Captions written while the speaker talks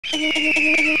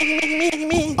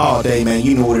All day, man.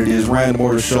 You know what it is. Random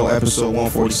Order Show, episode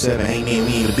 147. Ain't man,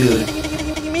 we in the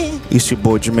building. It's your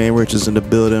boy Jermaine Richards in the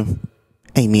building.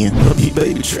 Amen.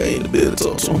 Baby Trey in the building.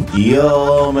 Talk to him.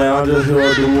 Yo, man, I'm just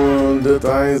here doing the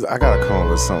things. I gotta come up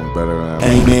with something better, man.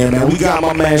 Amen, man. We got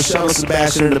my man Sheldon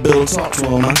Sebastian in the building. Talk to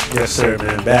him, man. Yes, sir,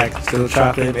 man. Back. Still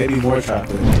chocolate, maybe more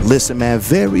chocolate. Listen, man,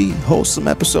 very wholesome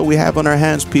episode we have on our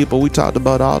hands, people. We talked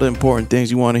about all the important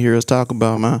things you want to hear us talk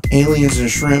about, man. Aliens and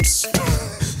shrimps.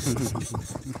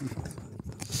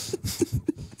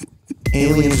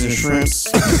 Aliens and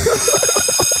shrimps.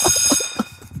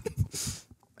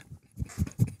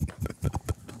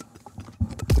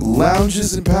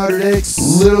 Lounges and powdered eggs.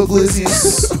 Little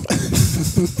glizzies.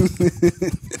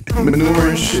 Manure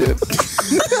and shit.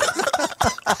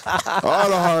 All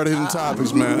the hard-hitting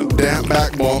topics, man. Damp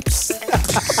back bumps.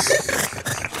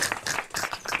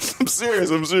 I'm serious.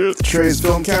 Trey's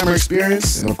film camera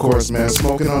experience. And of course, man,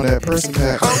 smoking on that person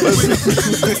pack. Listen,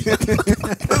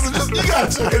 just, you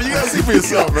gotta check it. You gotta see for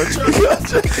yourself, man. You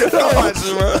gotta check it out,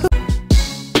 man.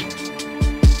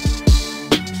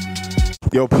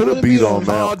 Yo, put a beat on,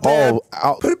 man. Oh,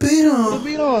 out. Put a beat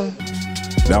on.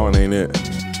 That one ain't it.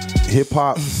 Hip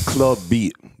hop club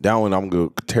beat. That one, I'm gonna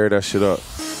tear that shit up.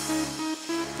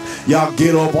 Y'all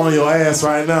get up on your ass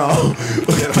right now.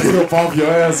 Get up off your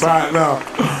ass right now.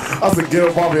 I said, get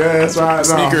up off your ass right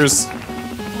now. Sneakers.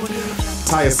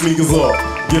 Tie your sneakers up.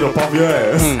 Get up off your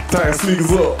ass. Tie your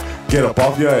sneakers up. Get up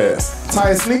off your ass. Tie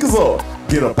your sneakers up.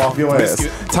 Get up off your ass.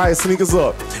 Tie your sneakers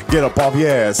up. Get up off your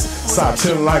ass. Stop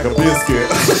chilling like a biscuit.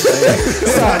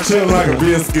 Stop chilling like a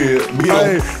biscuit.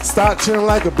 Hey, stop chilling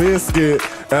like a biscuit.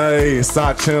 Hey,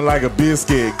 stop chilling like a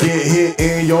biscuit. Get hit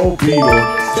in your beetle.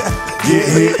 Get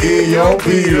hit in your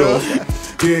beetle.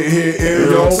 Get hit in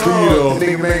your beetle.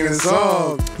 Nigga making a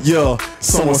song. Yo,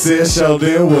 someone said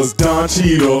Sheldon was Don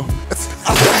Cheadle.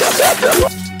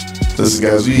 Listen,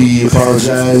 guys, we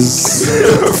apologize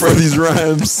for these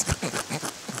rhymes.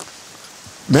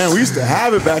 Man, we used to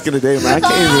have it back in the day, man. I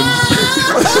can't even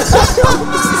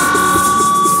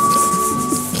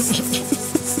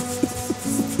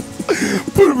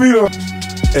put a beat on.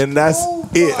 And that's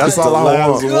it. That's all I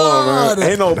want.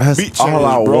 Man. Ain't no beat change, all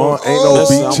I want. Ain't no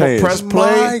beat change. I'm press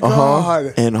play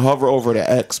and hover over the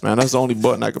X, man. That's the only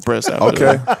button I can press after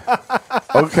Okay.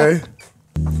 Okay.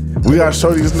 We gotta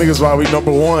show these niggas why we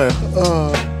number one.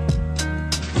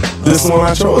 This one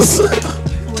I chose.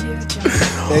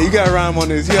 Hey, you gotta rhyme on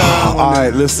this. All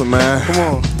right, listen, man.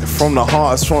 Come on. From the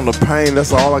heart, it's from the pain.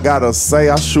 That's all I gotta say.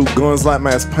 I shoot guns like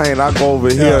Max Payne. I go over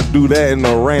here and do that in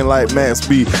the rain like Max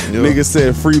B. Nigga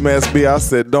said free Max B. I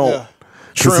said don't.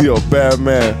 Cause he a bad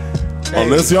man. Hey.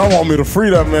 Unless y'all want me to free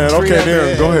that man. Free okay, that then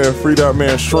man. Go ahead, free that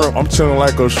man. Shrimp. I'm chilling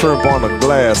like a shrimp on a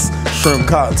glass. Shrimp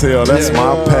cocktail. That's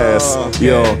my pass.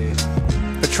 Yo.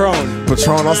 Patron.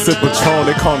 I sip Patron.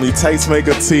 They call me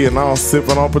Tastemaker T, and I'm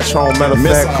sipping on Patron. Matter of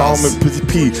fact, call me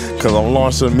P, cause I'm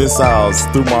launching missiles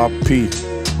through my P.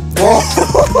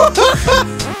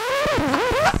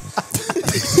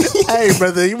 Hey,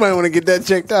 brother, you might want to get that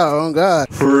checked out. Oh God.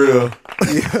 For real.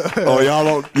 Oh, y'all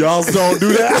don't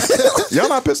do that. Y'all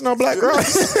not pissing on black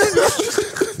girls.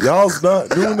 Y'all's not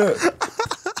doing that.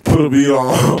 Put a beat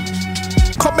on.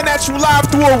 Coming at you live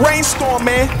through a rainstorm,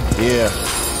 man. Yeah.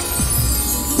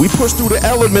 We push through the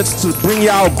elements to bring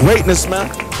y'all greatness, man.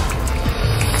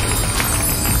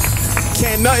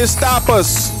 Can't nothing stop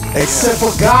us except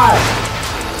for God.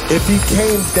 If he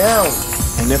came down.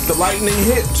 And if the lightning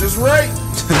hit just right,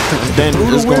 then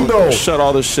through it's the window. Gonna shut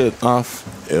all this shit off.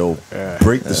 It'll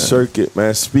break the circuit,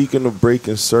 man. Speaking of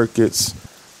breaking circuits,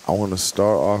 I want to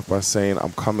start off by saying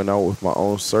I'm coming out with my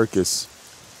own circus.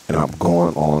 And I'm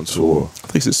going on tour. I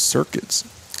think it's circuits.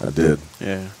 I did.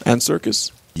 Yeah. And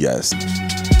circus? Yes.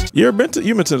 You been to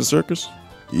the circus?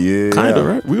 Yeah. Kinda,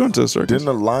 right? We went to the circus. Didn't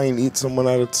a lion eat someone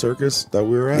at a circus that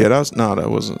we were at? Yeah, that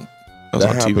wasn't. That was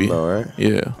on happened TV. though, right?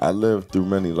 Yeah. I lived through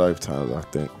many lifetimes, I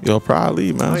think. Yo,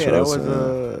 probably, man. Oh, yeah, that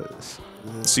was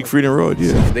Siegfried and Roy,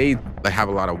 yeah. They have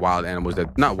a lot of wild animals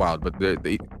that, not wild, but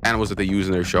the animals that they use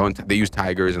in their show. And they use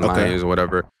tigers and lions or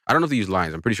whatever. I don't know if they use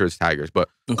lions. I'm pretty sure it's tigers. But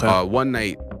one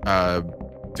night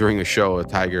during a show, a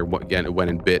tiger went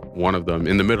and bit one of them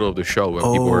in the middle of the show when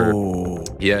people were.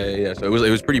 Yeah. So it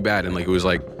was pretty bad, and like it was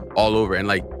like all over, and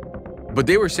like, but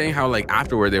they were saying how like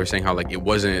afterward they were saying how like it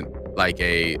wasn't like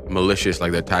a malicious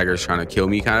like the tiger's trying to kill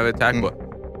me kind of attack, but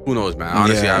who knows, man?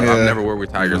 Honestly, I've never worked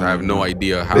with tigers. I have no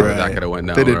idea how that could have went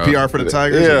down. They did PR for the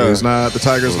tigers. Yeah. The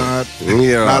tiger's not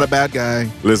a bad guy.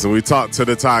 Listen, we talked to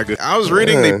the tiger. I was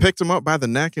reading they picked him up by the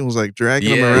neck and was like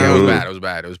dragging him around. It was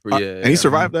bad. It was pretty. And he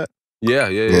survived that.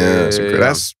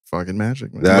 That's fucking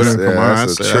magic, man. That's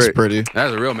That's pretty.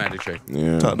 That's a real magic trick.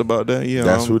 Yeah. Talked about that. Yeah,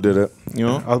 That's who did it. You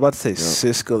know, I was about to say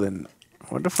Siskel and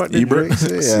what the fuck did Ebert. Drake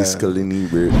say? Siskel and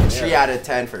Ebert. 3 out of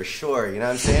 10 for sure. You know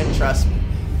what I'm saying? Trust me.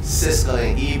 Siskel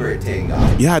and Ebert thing,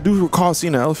 dog. Yeah, I do recall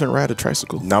seeing an elephant ride a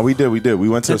tricycle. No, we did. We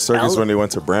went to a circus when they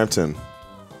went to Brampton.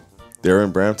 They were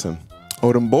in Brampton.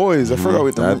 Oh, them boys. I forgot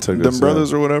what them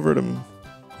brothers or whatever. Them.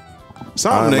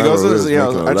 Something. I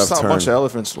just saw a bunch of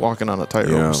elephants walking on a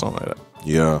tightrope or something like that.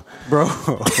 Yeah. Bro.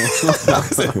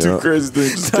 Too crazy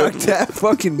things. That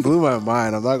fucking blew my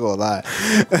mind. I'm not gonna lie.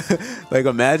 Like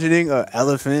imagining an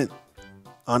elephant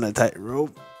on a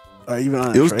tightrope or even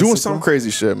on a It was doing tricycle. some crazy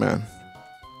shit, man.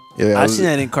 Yeah, I've seen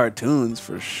that in cartoons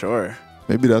for sure.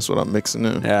 Maybe that's what I'm mixing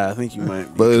in. Yeah, I think you might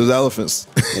be. But it was elephants.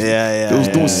 Yeah. It was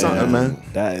doing something, man.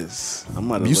 That is.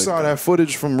 You saw that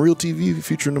footage from Real TV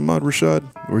featuring Ahmad Rashad,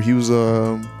 where he was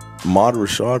Ahmad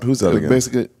Rashad? Who's that again?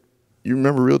 Basically, you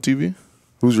remember Real TV?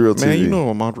 Who's Real TV? Man, you know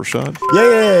Ahmad Rashad.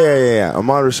 Yeah.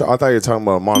 Ahmad Rashad. I thought you were talking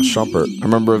about Ahmad Shumpert. I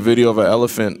remember a video of an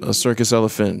elephant, a circus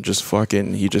elephant, just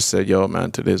fucking. He just said, "Yo, man,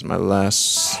 today's my last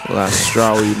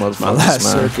straw, you motherfuckers, my last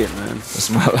man. circuit, man. It's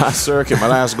my last circuit, my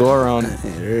last go around."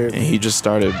 And he just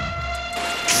started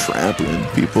trampling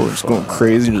people, just going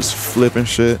crazy, just flipping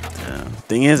shit. Yeah.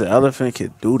 Thing is, an elephant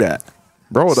could do that.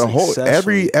 Bro, the whole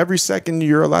Successfully. every second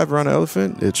you're alive around an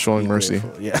elephant, it's showing mercy.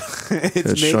 Yeah,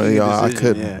 It's showing y'all I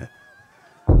could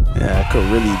Yeah, I could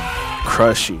really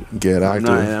crush you. get active.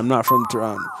 I'm not from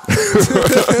Toronto.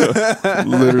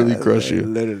 Literally crush you.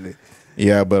 Literally.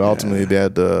 Yeah, but ultimately,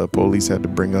 the police had to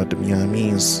bring out the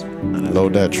Miamis,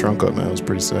 load that trunk up, man. It was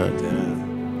pretty sad.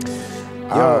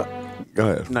 Yo, Go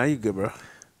ahead. nah, you good, bro.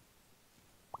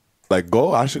 Like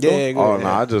go? I should go. Yeah, go, Oh yeah. no,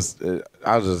 I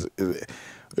just.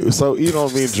 So you know,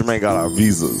 me and Jermaine got our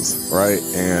visas, right?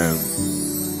 And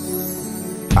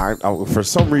I for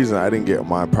some reason I didn't get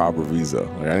my proper visa.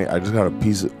 Like I just got a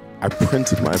piece of. I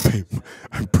printed my paper.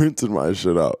 I printed my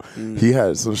shit out. He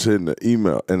had some shit in the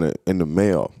email in the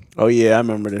mail. Oh yeah, I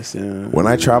remember this. Yeah. When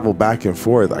I travel back and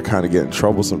forth, I kind of get in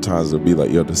trouble sometimes to be like,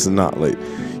 yo, this is not like,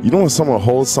 you know when someone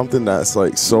holds something that's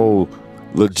like so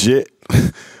legit,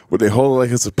 but they hold it like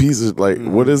it's a piece of like,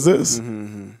 what is this?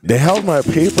 They held my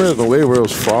paper in a way where it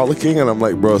was frolicking, and I'm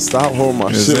like, bro, stop holding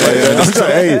my shit like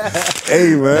that.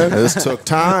 Hey, man. This took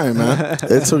time, man.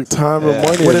 It took time and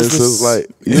money. What And is this this? is like,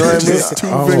 you know what I mean?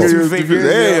 Two fingers.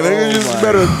 Hey, nigga, Oh just my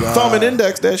better God. thumb and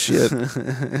index that shit.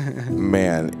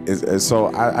 Man,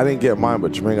 so I didn't get mine,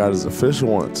 but Jermaine got his official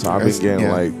one. So I've been getting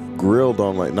like grilled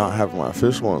on like not having my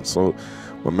official one. So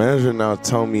my manager now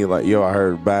telling me like, yo, I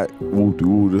heard back,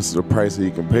 ooh, this is the price that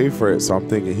you can pay for it. So I'm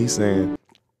thinking he's saying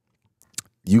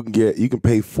you can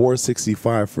pay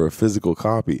 $465 for a physical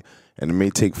copy, and it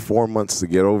may take 4 months to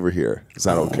get over here. Is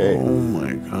that okay? Oh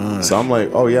my god. So I'm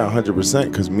like, oh yeah, 100%,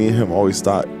 because me and him always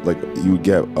thought like you would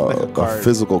get a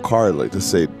physical card, like to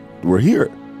say we're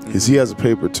here, because he has a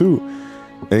paper too,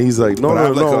 and he's like, no.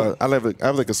 I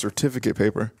have like a certificate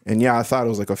paper, and yeah, I thought it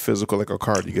was like a physical, like a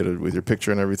card. You get it with your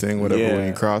picture and everything, whatever when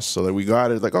you cross. So that we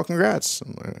got it, like, oh, congrats.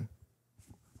 I'm like,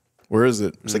 where is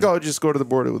it? It's like, oh, just go to the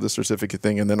border with the certificate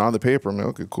thing, and then on the paper, I'm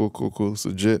like, okay, cool, it's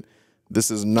legit. This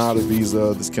is not a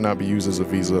visa. This cannot be used as a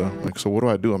visa. Like, so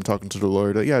what do? I'm talking to the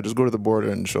lawyer. Like, yeah, just go to the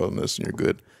border and show them this, and you're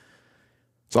good.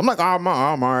 So I'm like, oh, I'm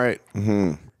all right.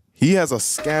 He has a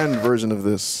scanned version of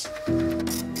this.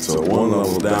 So one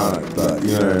level down, I thought,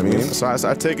 you know what I mean? So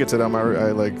I take it to them. I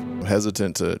like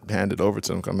hesitant to hand it over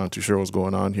to them. I'm not too sure what's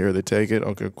going on here. They take it.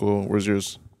 Okay, cool. Where's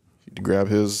yours? You grab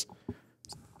his.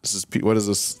 This is what is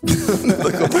this?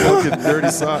 Like a fucking dirty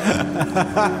sock.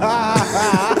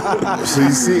 So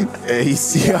you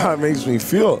see how it makes me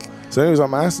feel. So anyways,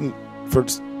 I'm asking for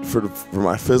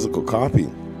my physical copy.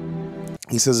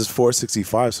 He says it's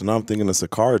 $465, so now I'm thinking it's a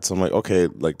card. So I'm like, okay,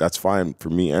 like that's fine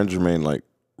for me and Jermaine, like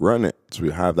run it. So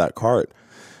we have that card.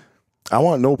 I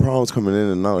want no problems coming in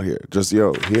and out here. Just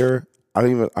here,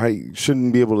 I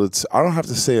shouldn't be able to. I don't have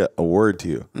to say a word to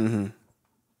you.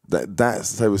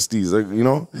 That's the type of steez, like, you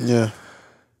know? Yeah.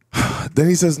 Then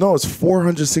he says, no, it's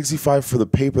 $465 for the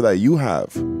paper that you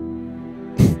have.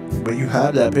 But you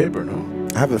have that paper, no?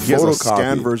 I have a He has a photocopy.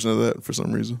 scanned version of that for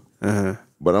some reason.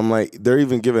 But I'm like, they're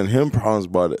even giving him problems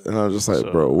about it. And I'm just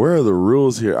like, bro, where are the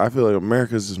rules here? I feel like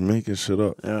America's just making shit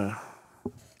up. Yeah.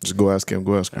 Just go ask him.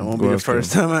 That won't be the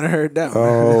first time I heard that.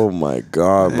 Oh my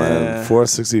God, man.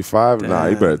 465? Nah,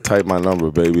 you better type my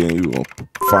number, baby, and you gonna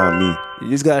find me. You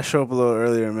just gotta show up a little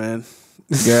earlier, man.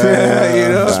 Yeah, you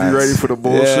know? Just be ready for the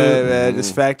bullshit. Yeah, man.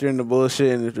 Just factor in the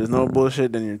bullshit, and if there's no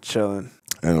bullshit, then you're chilling.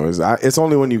 Anyways, it's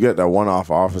only when you get that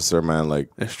one-off officer, man, like,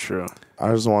 That's true.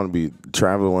 I just want to be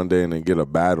traveling one day and then get a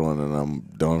bad one, and I'm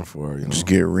done for. You know? Just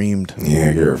get reamed.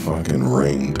 Yeah, get fucking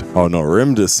ringed. Oh no,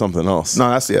 rimmed is something else. No,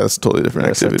 that's a totally different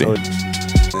activity.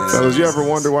 Fellas, you ever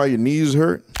wonder why your knees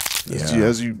hurt? Yeah.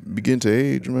 As you begin to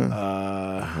age, man.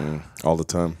 All the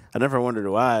time. I never wondered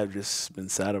why. I've just been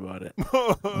sad about it.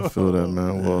 I feel that,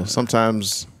 man. Well,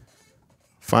 sometimes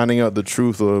finding out the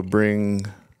truth will bring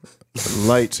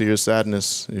light to your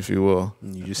sadness, if you will.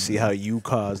 You just see how you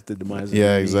caused the demise of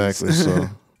Yeah, your knees. exactly. So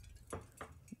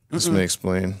this may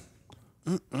explain.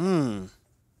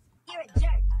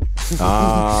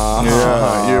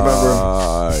 Yeah, you remember?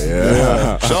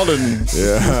 Yeah. Sheldon.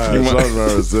 Yeah, Sheldon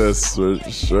remembers this for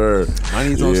sure. My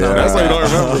knees don't sound That's like why you don't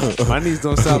that. remember. My knees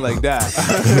don't sound like that.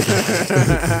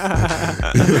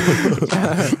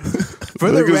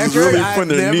 For the Niggas is record, really I've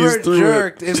putting their never knees through it.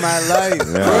 jerked in my life. For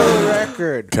the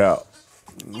record. Cap.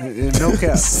 No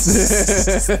cap.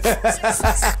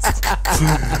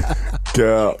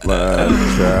 Cap,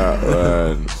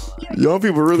 man. Young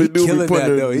people really do be killing putting that,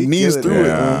 their though. He knees killing through it,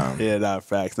 that. man. Yeah, not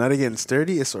facts. Not getting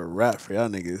sturdy. It's a wrap for y'all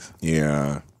niggas.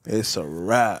 Yeah. It's a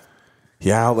wrap.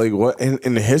 Yeah, like what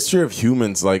in the history of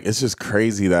humans, like it's just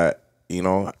crazy that, you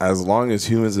know, as long as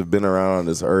humans have been around on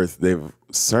this earth,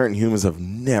 certain humans have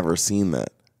never seen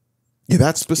that. Yeah,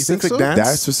 that specific so? dance.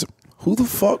 That's just who the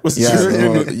fuck was yeah,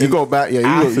 jerking you go back.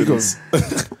 Yeah, you go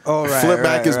Oh, right. flip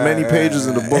back as many pages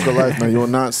in the book of life. Now you will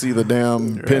not see the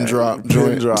damn pin drop Pin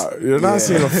joint. drop. You're not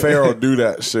seeing a pharaoh do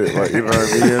that shit. Like, you know what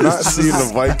I mean? You're not seeing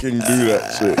a Viking do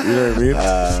that shit. You know what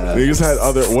I mean? They just had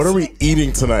other. What are we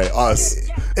eating tonight? Us.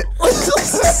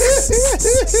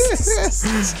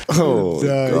 Oh, You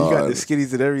got God. the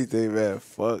skinnies and everything, man.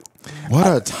 Fuck.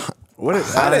 What a time. What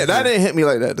is That didn't hit me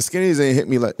like that. The skinnies ain't hit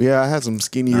me like. Yeah, I had some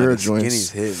skinny the joints.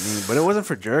 skinnies hit me, but it wasn't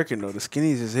for jerking though. The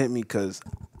skinnies just hit me because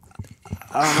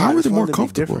How were they more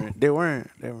comfortable? They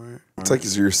weren't. It's like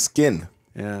it's your skin.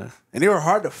 Yeah, and they were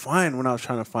hard to find when I was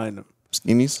trying to find them.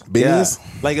 Skinnies. Beanies?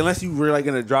 Yeah. Like unless you were like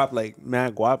gonna drop like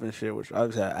mad guap and shit, which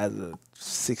obviously as a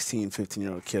 16,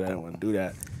 15-year-old kid I didn't want to do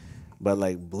that. But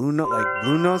like blue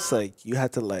notes, like you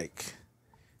had to like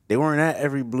they weren't at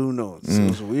every blue note. So it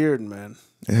was weird, man.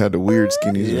 They had the weird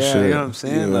skinnies and Yeah, shit. you know what I'm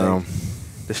saying? Yeah. Like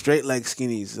the straight leg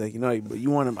skinnies, like you know, but you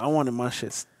want them. I wanted my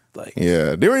shits like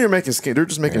Yeah, they weren't even making skin. They're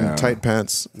just making Yeah. tight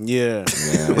pants. yeah.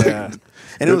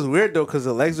 And it was weird though because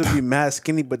the legs would be mad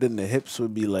skinny, but then the hips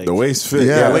would be like The waist fit.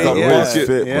 Yeah, I wait, thought the yeah. waist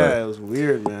fit. Yeah, but it was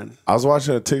weird, man. I was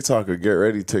watching a TikTok, a Get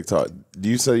Ready TikTok.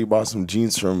 You said you bought some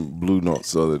jeans from Blue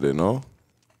Notes the other day, no?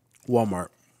 Walmart.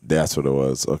 That's what it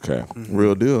was. Okay.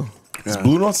 Real deal. Is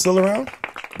Blue Notes still around?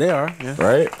 They are. Yeah.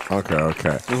 Right?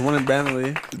 Okay. There's one in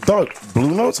Banley. Dog,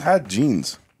 Blue Notes had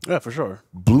jeans. Yeah, for sure.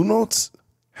 Blue Notes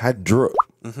had drip.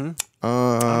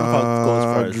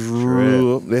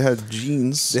 Drew up. They had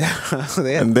jeans. they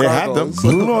had And they had them.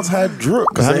 Blue Notes had drip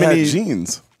because How they many- had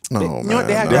jeans. No, You know what?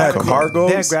 They had, They had graphic, cargos.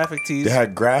 They had graphic tees. They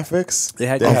had graphics. They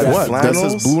had What? That flannels.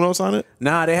 says Blue Notes on it?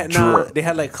 They had Drip. they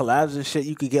had like collabs and shit.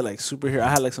 You could get like superhero. I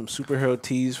had like some superhero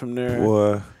tees from there.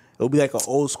 What? It would be like an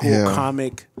old school Yeah.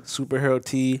 comic superhero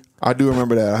tee. I do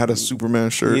remember that. I had a Superman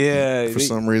shirt. Yeah, For they-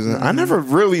 some reason. I never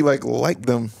really liked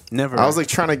them. Never. I was like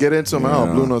trying to get into them. Oh,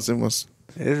 Blue Notes. It must.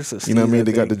 It's just a You know what I mean? sneeze,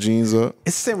 They got the think. jeans up.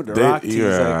 It's the same with the They- rock tees.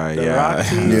 yeah, Like the yeah. rock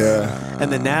tees. Yeah. And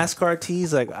the NASCAR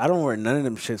tees. Like I don't wear none of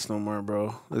them shits no more,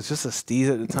 bro. It's just a steez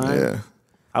at the time. Yeah.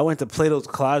 I went to Plato's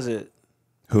Closet.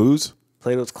 Whose?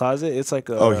 Plato's Closet. It's like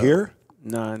a Oh, here?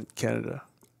 Nah, in Canada.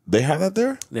 They have that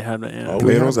there? They have that. Yeah. Oh,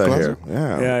 we have have that closet? here.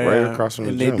 Yeah, Yeah, right yeah. across from the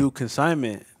and gym. they do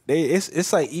consignment.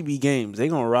 It's like EB Games. They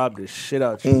gonna rob the shit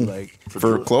out you like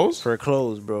For clothes? for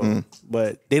clothes, bro.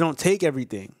 But they don't take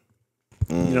everything.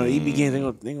 You know, EB Games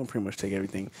they gonna pretty much take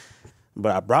everything.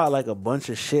 But I brought like a bunch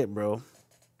of shit, bro.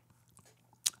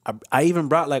 I even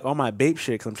brought like all my Bape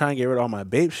shit because I'm trying to get rid of all my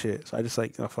Bape shit. So I just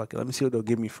like, oh, fuck it. Let me see what they'll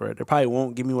give me for it. They probably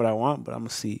won't give me what I want, but I'm gonna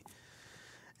see.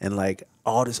 And like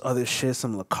all this other shit,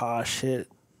 some Lacoste shit.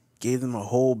 Gave them a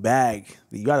whole bag.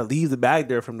 You gotta leave the bag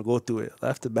there for them to go through it.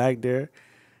 Left the bag there,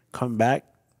 come back,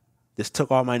 just took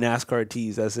all my NASCAR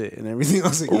tees. That's it, and everything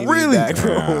else. They gave me Really? back,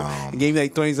 bro. It gave me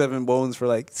like 27 bones for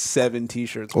like 7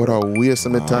 t-shirts. What a weird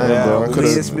time, Yeah, bro. I we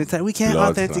could've- just been tight. We can't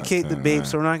Blood authenticate the Bape,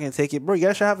 so we're not gonna take it, bro. You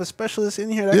guys should have a specialist in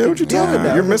here. That Yeah, can what you deal talking with about?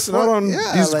 that. You're The missing out fuck? on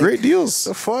Yeah, these like, great deals.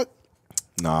 The fuck.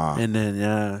 Nah. And then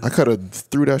I could have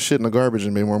threw that shit in the garbage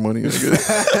and made more money.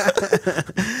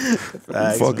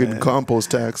 Fucking man. compost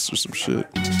tax or some shit.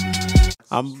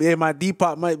 My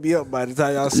Depop might be up by the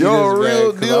time y'all see Yo, this.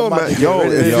 real man, 'cause I'm deal, about to man. get Yo, rid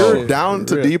of if this you're shit. down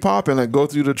to For real. Depop and like go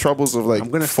through the troubles of like I'm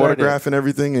gonna start photographing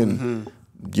everything and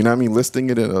you know what I mean, listing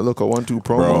it in a look a 1-2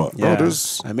 promo. Yeah,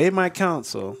 there's I made my account,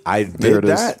 so I There did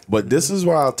it is. that, but this is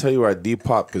where I'll tell you where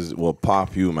Depop will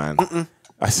pop you, man.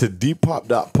 I said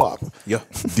Depop.pop. Yeah.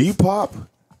 Depop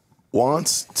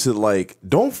wants to like,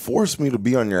 don't force me to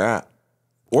be on your app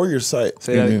or your site.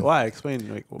 Say that, why?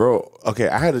 Explain. Like, Bro, okay,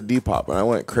 I had a Depop and I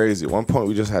went crazy. At one point,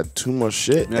 we just had too much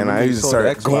shit, Yeah, and I I remember just you sold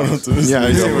started the going Xbox. up to this. Yeah,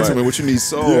 you nigga, told me like, what you need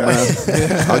sold,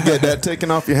 man. I'll get that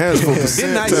taken off your hands for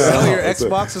didn't I sell your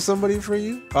Xbox to somebody for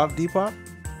you off Depop?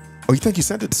 Oh, you think you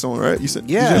sent it to someone, right? You said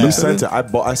Yeah. You sent it.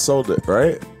 I sold it,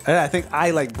 right? And I think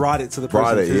I like brought it to the person.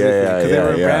 Brought it, physically, yeah, 'cause they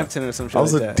were in yeah. Brampton or some shit. I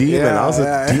was like a that. demon. Yeah, I was a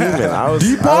yeah. demon. I was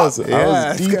Depop. I was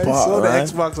this guy Depop, sold the man.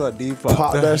 Xbox on Depop.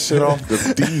 Pop that shit off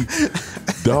the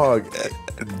D, dog.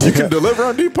 You can deliver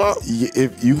on Depop?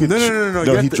 If you could, No. You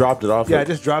No, have he to- dropped it off. Yeah, I like,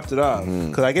 just dropped it off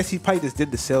because I guess he probably just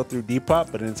did the sale through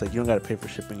Depop, but then it's like you don't got to pay for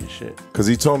shipping and shit. Cause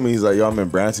he told me, he's like, yo, I'm in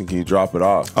Branson. Can you drop it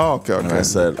off? Oh, okay. And I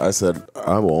said,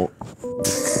 I won't.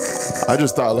 I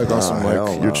just thought like on some hell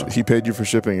like no. he paid you for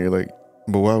shipping. You're like,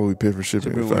 but why would we pay for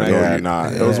shipping? If I know Yeah, you? nah.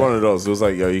 It was one of those. It was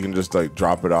like, yo, you can just like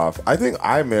drop it off. I think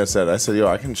I may have said, I said, yo,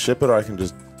 I can ship it or I can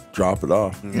just drop it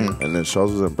off. And then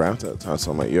Shells was in Brampton at the time,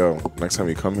 so I'm like, yo, next time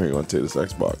you come here, you want to take this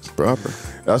Xbox. Proper.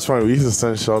 That's funny. We used to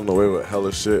send Sheldon away with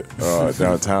hella shit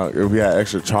downtown. If we had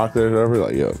extra chocolate or whatever,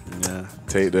 like, yo, Yeah,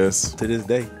 take this. to this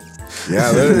day.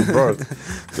 Yeah, literally, bro.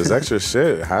 This extra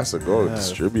shit has to go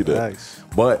distribute it. Facts.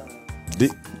 But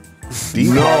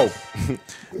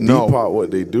Depop,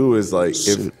 what they do is like,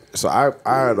 if so, I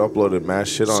had uploaded mad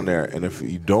shit on there, and if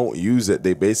you don't use it,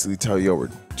 they basically tell you, yo, we're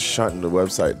shutting the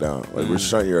website down, like we're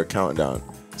shutting your account down.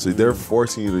 So they're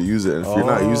forcing you to use it, and if you're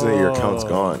not using it, your account's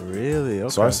gone. Really? Okay.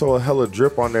 So I saw a hella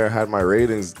drip on there, had my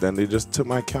ratings, then they just took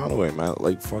my account away, man.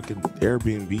 Like fucking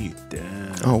Airbnb.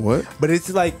 Damn. Oh, what? But it's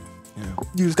like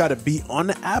you just got to be on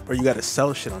the app, or you got to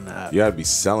sell shit on the app. You gotta be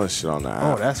selling shit on the app.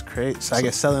 Oh, that's crazy. So I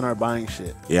guess selling or buying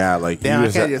shit. Yeah, like Damn, you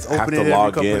I can't just just have open to it every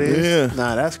log couple in. days. Yeah.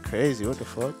 Nah, that's crazy. What the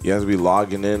fuck? You have to be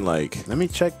logging in, like. Let me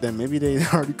check them. Maybe they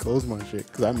already closed my shit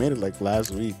because I made it like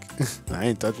last week. I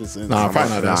ain't touched it since. Nah,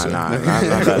 probably not that soon. Not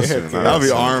that soon. Not That'll that be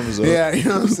soon. arms up. Yeah, you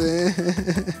know what I'm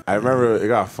saying? I remember it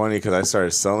got funny because I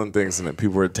started selling things and then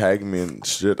people were tagging me and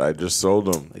shit. I just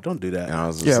sold them. Like, don't do that. And I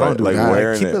was just Yeah, like, don't do like that.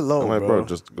 wearing Keep it. it low, I'm like, bro. bro,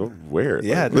 just go wear it.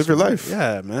 Yeah, Like, live your life.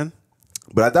 Yeah, man.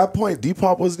 but at that point,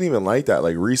 Depop wasn't even like that.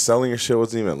 Like reselling your shit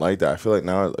wasn't even like that. I feel like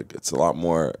now like it's a lot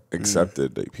more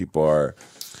accepted. Like people are,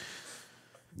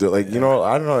 they're like, you know,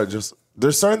 I don't know. Just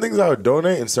there's certain things I would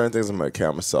donate and certain things I'm like, okay,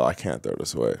 I'm gonna sell. I can't throw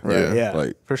this away. Right. Yeah,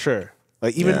 Like for sure.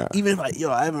 Like even Yeah. if like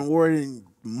I haven't worn it in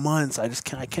months. I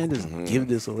can't just give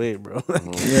this away, bro.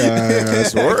 Yeah,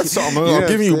 it's worth something. I'm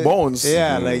giving you bones.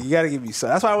 Yeah, like you gotta give me some.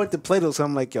 That's why I went to Play-Doh. So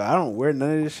I'm like, yo, I don't wear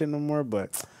none of this shit no more.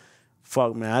 But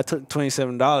fuck, man, I took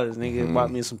 $27. Nigga bought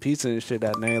me some pizza and shit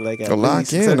that night. Like To lock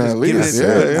least, in, instead of at just giving least. it to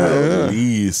Yeah, them, yeah, bro. yeah.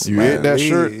 Please, You man. ate that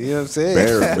shirt. You know what I'm saying?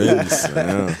 Bare mints.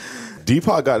 Yeah.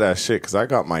 Depop got that shit because I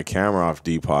got my camera off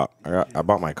Depop. I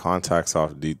bought my contacts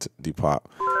off Depop.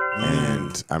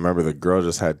 And I remember the girl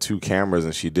just had two cameras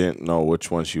and she didn't know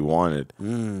which one she wanted.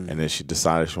 And then she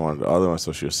decided she wanted the other one,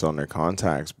 so she was selling her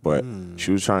contacts. But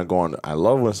she was trying to go on. I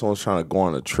love when someone's trying to go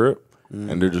on a trip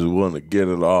and they're just willing to get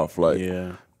it off, like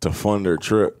to fund their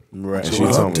trip. Right. And she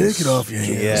told me, take it off your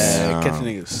hands. Yeah, catch a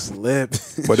nigga slip.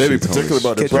 But they be She told me particular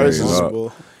about the Catch a prices.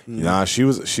 responsible. Nah, she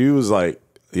was like,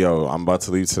 yo, I'm about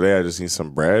to leave today. I just need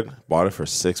some bread. Bought it for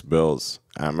 $6.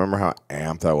 I remember how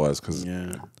amped I was because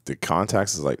the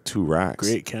contacts is like 2 racks.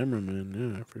 Great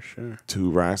cameraman, yeah, for sure. 2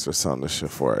 racks or something. This shit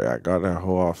for it. I got that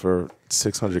whole offer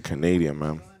 600 Canadian,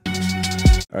 man.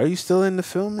 Are you still in the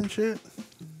film and shit?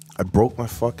 I broke my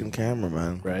fucking camera,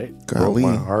 man. Right. Broke Golly.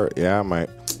 my heart. Yeah,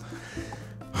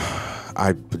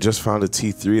 I just found a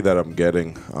T3 that I'm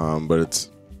getting, but it's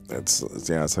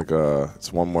like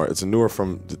it's one more. It's a newer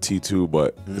from the T2,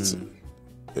 but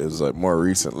it's like more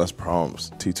recent, less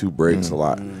problems. T2 breaks a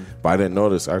lot, but I didn't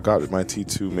notice. I got my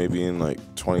T2 maybe in like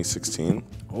 2016.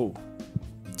 Oh,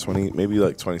 Maybe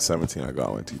like 2017. I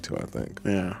got my T2. I think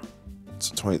yeah. it's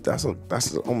 20. That's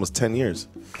almost 10 years.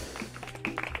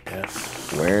 Yeah.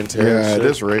 Wear and tear. Yeah, and at shit.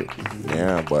 this rate.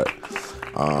 Yeah, but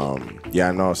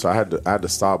no. So I had to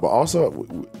stop. But also,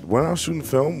 when I was shooting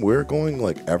film, we're going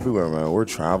like everywhere, man. We're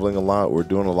traveling a lot. We're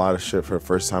doing a lot of shit for the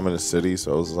first time in the city.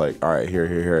 So it was like, all right,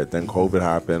 here. Then COVID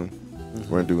happened.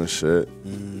 Weren't doing shit.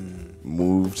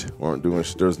 Moved. Weren't doing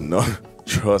shit. There's nothing.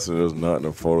 Trust me, there's nothing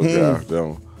to photograph.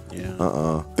 Them.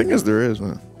 Yeah. Thing is, there is,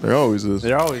 man. There always is.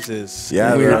 There always is. Yeah,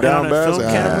 When they're you're down on a bad. film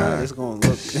camera, it's gonna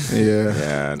look. Yeah.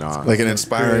 Yeah, no. Like an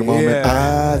inspiring moment.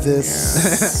 Yeah.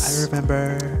 This. I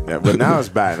remember. Yeah, but now it's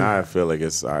bad. Now I feel like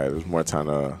it's all right. There's more time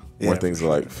to more things to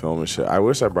like film and shit. I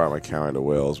wish I brought my camera to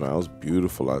Wales, man. It was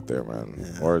beautiful out there,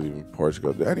 man. Or even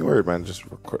Portugal, anywhere, man. Just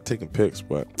taking pics,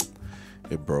 but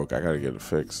it broke. I gotta get it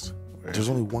fixed. There's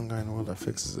only one guy in the world that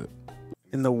fixes it.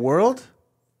 In the world?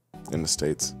 in the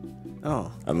States.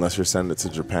 Oh, Unless you're sending it to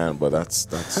Japan, but that's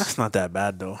that's not that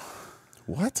bad though.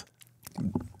 what?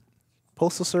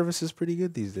 Postal service is pretty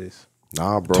good these days.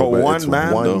 Nah, bro. To but one it's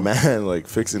man, one though. man, like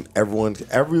fixing everyone.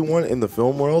 Everyone in the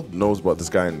film world knows about this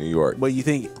guy in New York. But you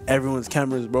think everyone's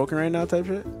camera is broken right now, type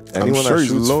shit? Anyone sure that he's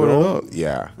shoots loaded film, up.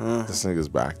 yeah, this nigga's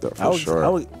backed up for I would, sure. I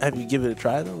would have you give it a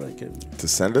try though, like To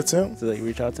send it to him, to like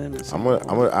reach out to him. And see. I'm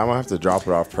gonna have to drop it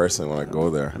off personally when I go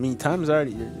there. I mean, time's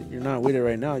already. You're not with it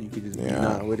right now. You could just be Yeah.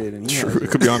 not with it. And True, it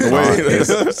could be on the No, way.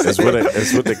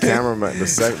 it's with the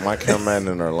cameraman, my cameraman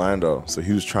in Orlando. So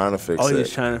he was trying to fix Oh, it. he's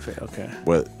trying to fit. Okay.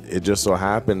 But it just so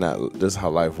happened that this is how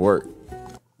life worked.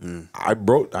 I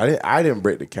didn't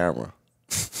break the camera.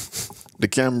 The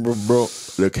camera broke,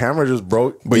 The camera just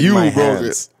broke. but in you my broke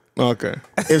hands. it. Okay.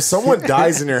 If someone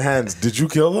dies in your hands, did you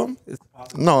kill them?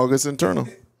 No, it's internal.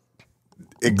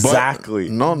 Exactly.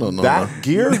 No. That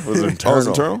gear was Oh, internal. it's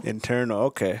internal. Internal.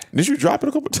 Okay. Did you drop it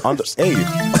a couple times? Hey,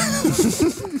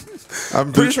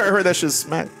 I'm pretty sure I heard that shit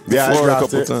smack the yeah, I floor a dropped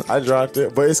couple it. times. I dropped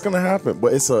it, but it's gonna happen.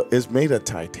 But it's made of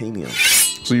titanium.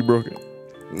 So you broke it.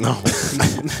 No,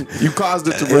 You caused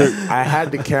it to break. I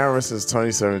had the camera since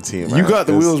 2017. You man. got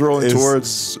the It's- wheels rolling it's-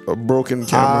 towards a broken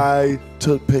camera. I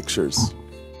took pictures.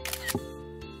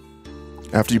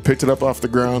 After you picked it up off the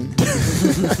ground,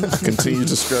 continue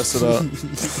to stress it out.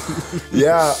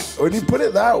 Yeah, when you put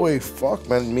it that way, fuck,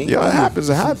 man. Me, Yeah, it happens.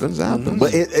 It happens. It happens.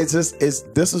 But it's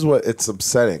this is what it's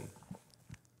upsetting.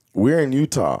 We're in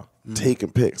Utah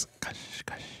taking pics.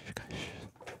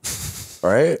 All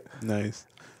right, Nice.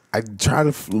 I try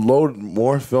to load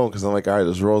more film because I'm like, all right,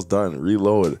 this roll's done.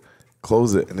 Reload,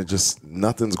 close it, and it just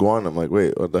nothing's going. I'm like,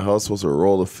 wait, what the hell is supposed to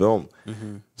roll the film?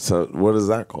 So what is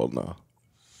that called now?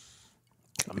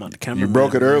 I'm not the camera. You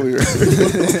broke it earlier.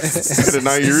 And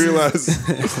now you realize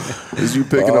is you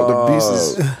picking up the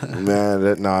pieces.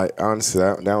 Man, honestly,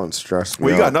 that one stressed me.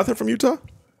 Well, you got out. nothing from Utah?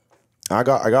 I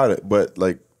got it, but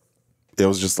like, it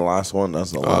was just the last one.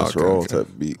 That's the last okay, roll okay. type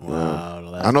beat. Yeah. Wow, the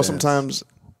last I know dance. sometimes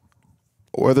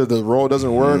whether the roll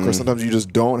doesn't work or sometimes you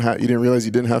just don't have, you didn't realize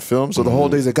you didn't have film. So the whole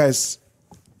day's like, guys,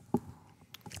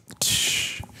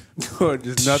 Or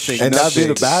just nothing. And that'd be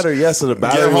the battery. Yes, so the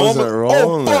battery home. wasn't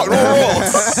rolling.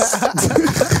 Oh, fuck,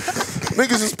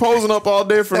 niggas just posing up all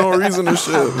day for no reason and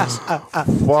shit.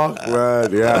 Fuck,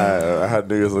 man. Yeah, I had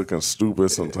niggas looking stupid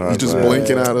sometimes. You just man.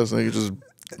 blinking at us, nigga, just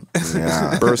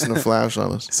Yeah. bursting a flash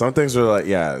on us. Some things are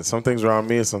like, some things are on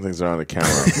me and some things are on the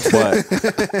camera.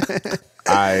 But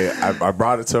I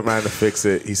brought it to a man to fix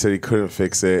it. He said he couldn't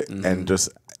fix it. And just,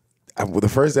 the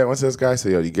first day I went to this guy, I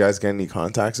said, yo, you guys got any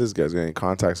contacts? This guy's got any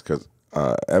contacts? Because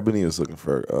Ebony was looking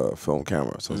for a film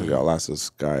camera. So I was like, I'll ask this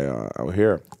guy out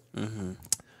here.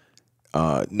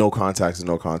 No contacts.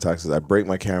 I break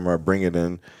my camera, bring it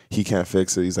in. He can't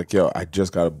fix it. He's like, yo, I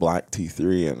just got a black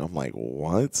T3. And I'm like,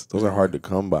 what? Those are hard to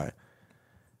come by.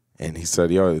 And he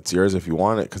said, yo, it's yours if you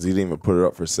want it, because he didn't even put it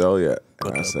up for sale yet.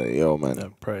 And I said, yo, man.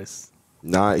 That price.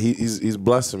 Nah, he's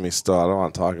blessing me still. I don't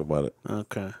want to talk about it.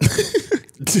 Okay.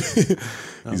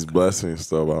 He's blessing me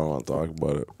still, but I don't want to talk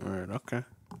about it. All right. Okay.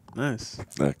 Nice.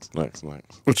 Next.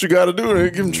 What you got to do?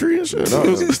 Nigga? Give him tree and shit.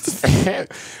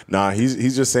 Nah,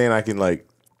 he's just saying I can like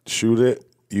shoot it,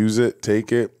 use it,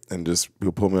 take it, and just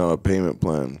he'll put me on a payment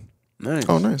plan. Nice.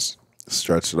 Oh, nice.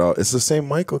 Stretch it out. It's the same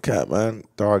Michael cat, man.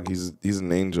 Dog, he's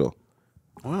an angel.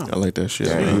 Wow. I like that shit.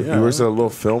 Yeah, he works at a little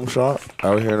film shop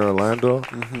out here in Orlando.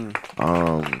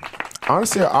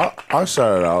 Honestly, I'll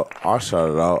shout it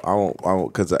out. I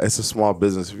won't, because it's a small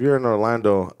business. If you're in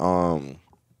Orlando,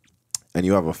 and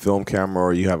you have a film camera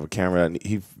or you have a camera that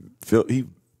he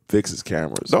fixes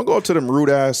cameras. Don't go up to them rude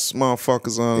ass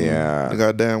motherfuckers on the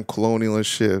goddamn colonial and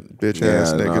shit. Bitch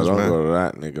ass niggas, don't man. go to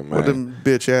that nigga, man. What them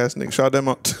bitch ass niggas? Shout them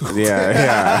out too.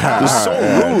 Yeah. They're so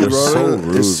rude, they're bro. so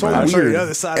rude, It's so man. weird. The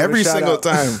other side of Every a shout single out.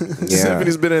 time.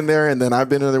 Symphony's been in there, and then I've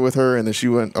been in there with her, and then she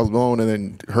went alone, and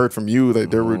then heard from you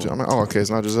that they're rude. I'm like, oh, okay, it's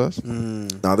not just us.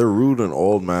 Now they're rude and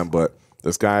old, man, but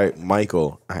this guy,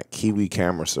 Michael, at Kiwi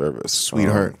Camera Service.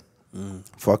 Sweetheart.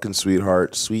 Fucking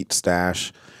sweetheart, sweet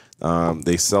stash.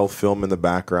 They sell film in the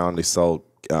background. They sell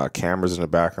cameras in the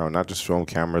background, not just film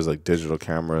cameras, like digital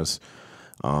cameras.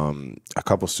 A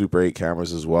couple Super 8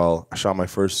 cameras as well. I shot my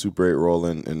first Super 8 roll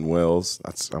in Wales.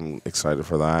 I'm excited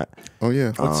for that. Oh,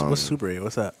 yeah. What's Super 8?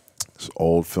 What's that? It's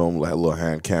old film, like a little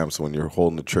hand cam, so when you're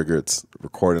holding the trigger, it's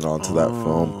recording onto that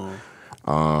film.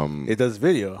 It does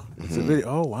video. It's a video.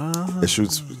 Oh wow. It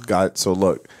shoots. So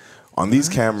look, on these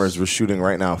cameras, we're shooting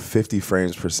right now 50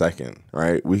 frames per second.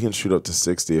 Right, we can shoot up to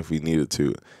 60 if we needed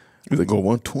to. We can go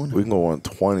 120. We can go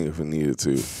 120 if we needed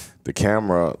to. The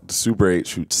camera, the Super 8,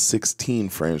 shoots 16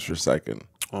 frames per second.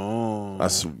 Oh.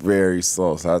 That's very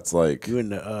slow. So that's like You in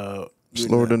the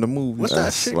Slower than the movie. What's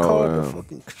that shit slow called? down. The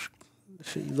fucking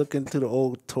shit you look into the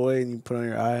old toy and you put on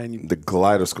your eye and you The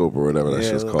kaleidoscope or whatever that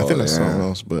shit's called. I think that's yeah. something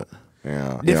else, but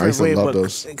Yeah. I different used to way, love but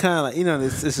those. kind of like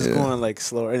this is going like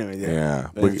slower. Anyway, Yeah,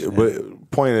 but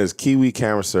point is, Kiwi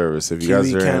camera service. If you guys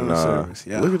Kiwi are in, camera service,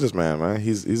 yeah. look at this man.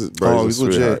 He's He's a sweetheart.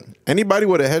 legit. Anybody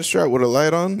with a head strap with a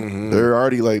light on, they're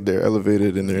already like they're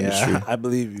elevated in their industry. I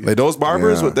believe you. Like those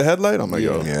barbers Yeah. with the headlight, I'm like,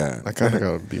 yo, Yeah. I kind of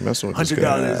gotta be messing with this $100,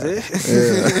 guy.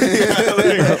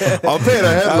 I'll pay the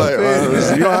headlight.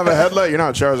 Man. You don't have a headlight, you're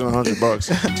not charging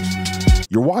 $100.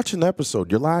 You're watching the episode,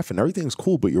 you're laughing, everything's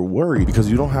cool, but you're worried because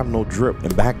you don't have no drip,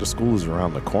 and back to school is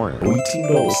around the corner. We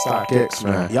teamed up with StockX,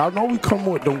 man. Y'all know we come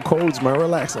with them codes, man.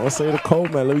 Relax. I'll say the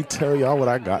code, man. Let me tell y'all what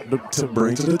I got to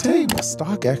bring to the table.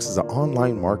 StockX is an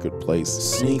online marketplace.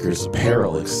 Sneakers,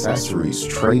 apparel, accessories,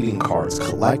 trading cards,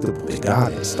 collectibles. They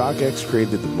got it. StockX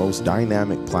created the most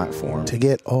dynamic platform to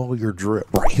get all your drip.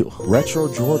 Retro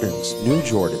Jordans, new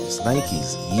Jordans,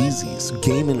 Nikes, Yeezys,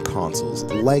 gaming consoles,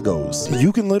 Legos.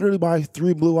 You can literally buy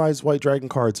 3 Blue Eyes White Dragon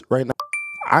cards right now.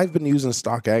 I've been using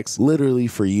StockX literally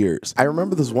for years. I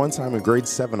remember this one time in grade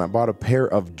 7, I bought a pair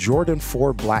of Jordan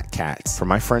 4 Black Cats for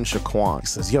my friend Shaquan. He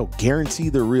says, yo, guarantee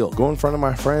they're real. Go in front of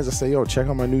my friends, I say, yo, check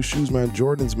out my new shoes, man.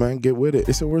 Jordans, man, get with it.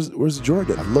 They said, where's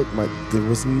Jordan? I looked, there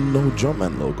was no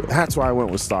Jumpman logo. That's why I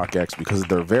went with StockX, because of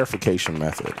their verification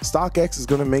method. StockX is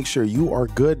gonna make sure you are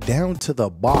good down to the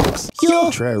box.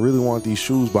 Yo, Trey, I really want these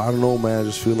shoes, but I don't know, man. I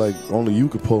just feel like only you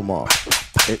could pull them off.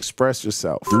 Express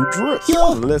yourself through drip.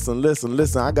 Yo.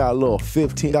 Listen. I got a little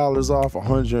 $15 off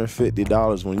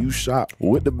 $150 when you shop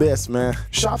with the best, man.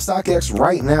 Shop StockX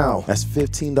right now. That's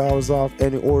 $15 off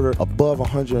any order above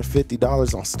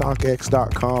 $150 on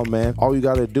StockX.com, man. All you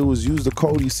gotta do is use the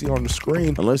code you see on the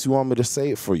screen, unless you want me to say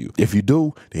it for you. If you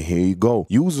do, then here you go.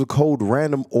 Use the code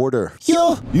random order.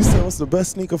 Yo. You said what's the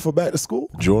best sneaker for back to school?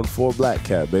 Jordan 4 Black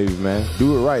Cat, baby, man.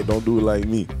 Do it right. Don't do it like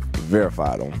me.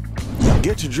 Verify them.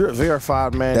 Get your drip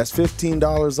verified, man. That's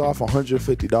 $15 off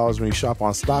 $150 when you shop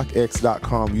on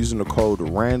StockX.com using the code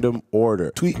random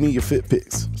order. Tweet me your fit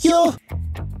pics. Yo.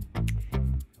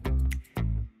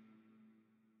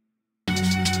 You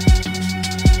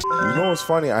know what's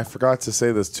funny? I forgot to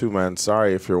say this too, man.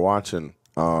 Sorry if you're watching.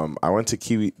 I went to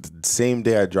Kiwi the same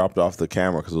day I dropped off the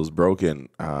camera because it was broken.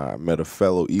 I met a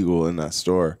fellow Eagle in that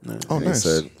store. Oh, and nice.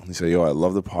 He said, yo, I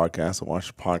love the podcast. I watch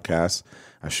the podcast.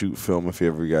 I shoot film if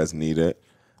ever you guys need it.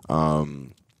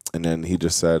 And then he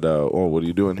just said, oh, what are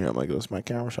you doing here? I'm like, oh, it's my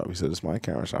camera shop. He said, it's my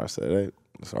camera shop. I said, hey,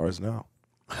 it's ours now.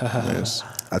 Yes.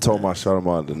 I told him I'll shut him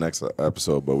on the next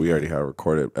episode, but we already have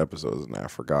recorded episodes and I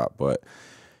forgot. But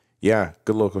yeah,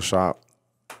 good local shop.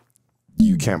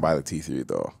 You can't buy the T3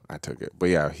 though. I took it. But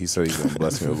yeah, he said he's gonna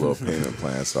bless me with a little payment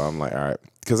plan. So I'm like, all right.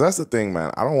 Because that's the thing,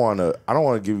 man. I don't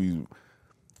wanna give you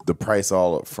the price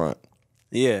all up front.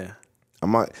 Yeah.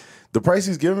 I'm not. The price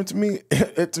he's giving to me,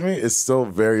 is still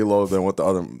very low than what the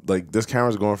other. Like this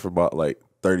camera's going for about like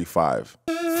 35,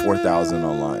 4,000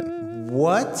 online.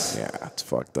 What? Yeah, it's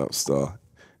fucked up still.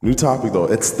 New topic though.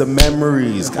 It's the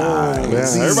memories,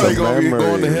 guys. Yeah, everybody gonna be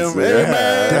going to him. Hey,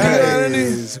 man, That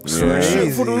is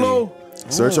crazy. for the low.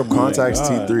 Search up Contacts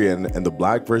T3 and the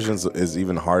black version is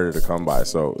even harder to come by.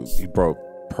 So he bro,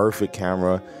 perfect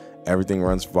camera, everything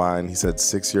runs fine. He said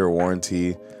 6-year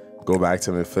warranty. Go back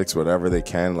to him and fix whatever they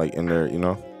can, like in there, you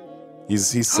know. He's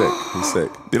sick. He's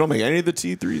sick. They don't make any of the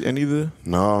T3, any of the.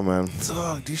 No, man.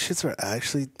 Dog, these shits are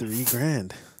actually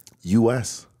 $3,000.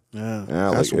 US. Yeah.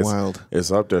 Yeah, That's like wild.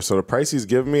 It's up there. So the price he's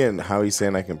giving me and how he's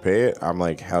saying I can pay it, I'm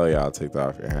like, hell yeah, I'll take that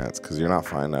off your hands because you're not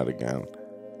finding that again.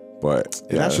 But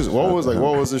And that's just what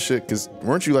was this shit? Because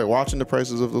weren't you like watching the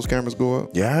prices of those cameras go up?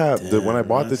 yeah, when I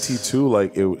bought the T2,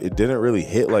 like it didn't really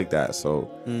hit like that. So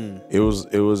it was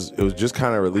just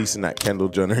kind of releasing that Kendall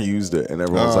Jenner used it, and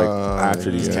everyone's like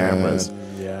after these cameras.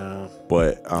 Yeah.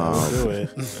 But Do it.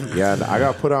 yeah, I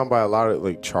got put on by a lot of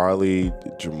like Charlie,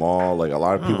 Jamal, like a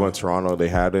lot of people in Toronto. They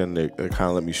had it and they kind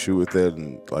of let me shoot with it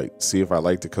and like see if I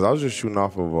liked it because I was just shooting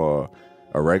off of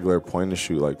a regular point and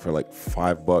shoot like for like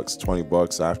 $5,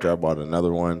 $20 after I bought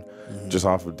another one just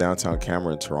off of downtown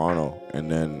camera in Toronto. And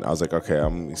then I was like, okay,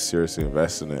 I'm gonna seriously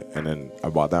invest in it. And then I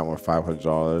bought that one for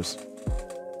 $500.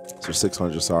 So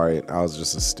 $600, sorry. And I was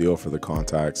just a steal for the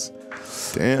Contacts.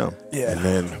 Damn. Yeah. And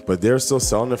then, but they're still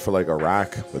selling it for like a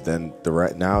rack. But then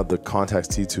now the Contacts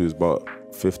T2 is about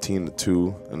 15 to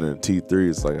 2, and then T3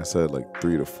 is like I said, like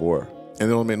 3 to 4. And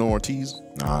they don't make no more T's?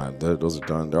 Nah, those are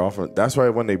done. They're offering. That's why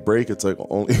when they break, it's like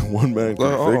only one man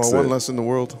can fix it. One less in the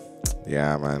world.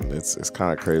 Yeah, man, it's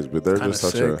kind of crazy, but they're Kinda just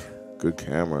such a good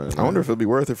camera. I wonder if it'd be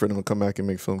worth it for them to come back and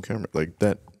make film camera like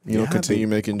that. You know, continue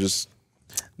making just.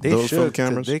 They those film should. 'Cause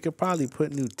cameras. they could probably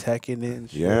put new tech in it. And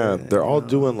shit, Yeah, they're all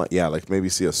doing like maybe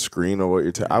see a screen of what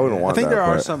you're. I wouldn't want. I think that, there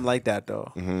are but, some like that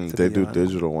though. They do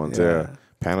digital ones. Yeah.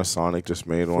 Panasonic just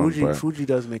made one. Fuji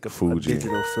does make a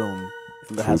digital film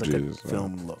that has like a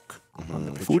film look.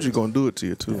 On the Fuji gonna do it to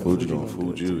you too. Fuji gonna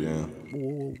fool you. Yeah.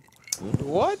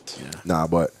 What? Yeah. Nah,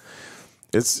 but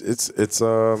it's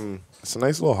a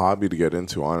nice little hobby to get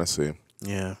into, honestly.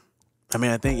 Yeah, I mean,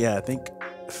 I think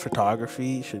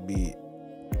photography should be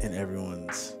in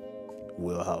everyone's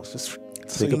wheelhouse. Just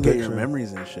so you can get your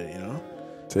memories and shit, you know.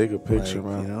 Take a picture,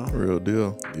 man. You know, Real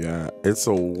deal. Yeah, it's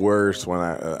the worst when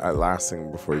I last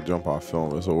thing before you jump off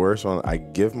film. It's the worst when I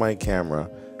give my camera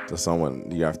to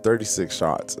someone. You have 36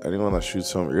 shots. Anyone that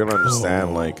shoots film, you're gonna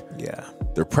understand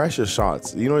they're precious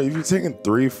shots. You know, if you're taking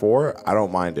 3, 4, I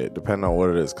don't mind it, depending on what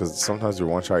it is, because sometimes your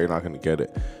one shot you're not gonna get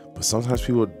it. But sometimes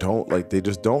people don't, they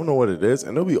just don't know what it is,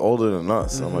 and they'll be older than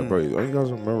us. I'm like, bro, don't you guys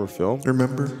remember film?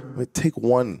 Remember? Like, take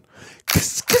one.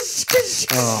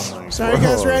 Oh my God. Sorry, you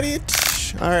guys ready?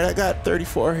 All right, I got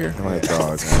 34 here. Oh my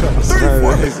God.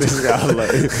 34.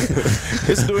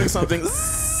 It's doing something.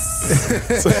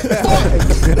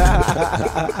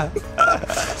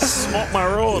 Smoke my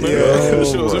roll, nigga.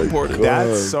 This shit was imported.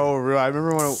 that's so real. I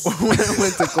remember when I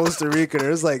went to Costa Rica.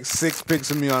 There's like 6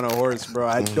 pics of me on a horse, bro.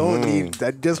 I don't need.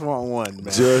 I just want one,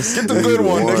 man. Just Get the good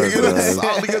one,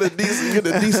 nigga. Get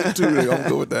a decent two. Nigga. I'm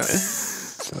good with that.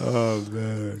 Oh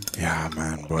man. Yeah,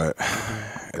 man, but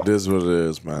it is what it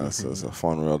is, man. It's a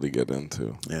fun world to get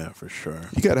into. Yeah, for sure.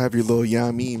 You gotta have your little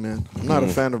yummy, man. I'm not a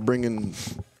fan of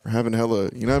having hella,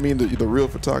 you know what I mean? The real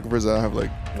photographers that have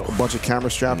like a bunch of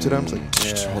cameras strapped to them. It's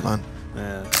like, hold on.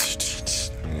 Yeah.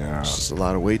 Yeah. It's just a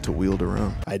lot of weight to wield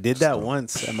around. I did that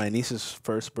once at my niece's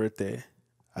first birthday.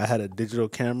 I had a digital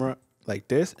camera like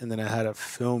this, and then I had a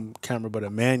film camera, but a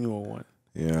manual one.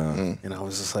 Yeah. And I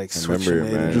was just like Remember switching your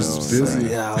it. manual. Just busy.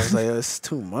 Yeah, I was like, it's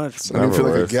too much. I don't even feel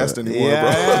like a guest anymore, bro.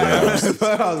 Yeah,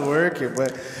 I was working,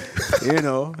 but you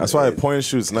know, That's why a point and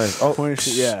shoot's nice. Oh, point and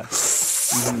shoot, yeah.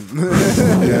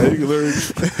 yeah, you can learn.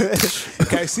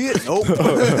 Can I see it? Nope.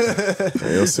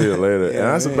 Yeah, you'll see it later. And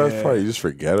that's the best part. You just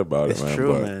forget about It's it, man.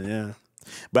 true, But man. Yeah,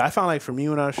 but I found like for me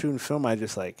when I was shooting film, I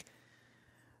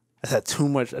had too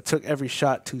much. I took every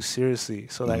shot too seriously.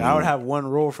 So like I would have one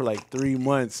roll for like 3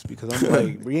 months because I'm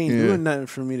like, we ain't doing nothing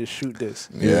for me to shoot this.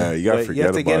 yeah, you gotta But forget you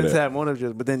have to about get into it. that mode of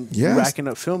just. But then Yes. racking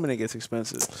up filming it gets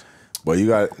expensive. But you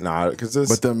got because this.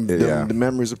 But the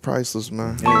memories are priceless,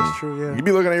 man. Yeah, it's true. Yeah, You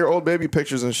be looking at your old baby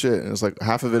pictures and shit, and it's like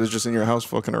half of it is just in your house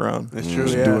fucking around. It's true,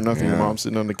 Just yeah. doing nothing. Your Yeah. mom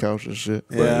sitting on the couch and shit.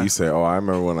 But Yeah. you say, "Oh, I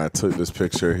remember when I took this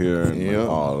picture here and Yeah.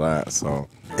 all that." So,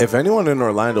 if anyone in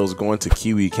Orlando is going to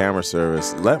Kiwi Camera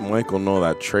Service, let Michael know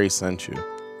that Trey sent you.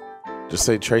 Just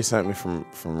say Trey sent me from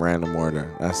random order.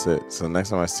 That's it. So next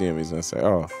time I see him, he's gonna say,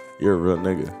 "Oh, you're a real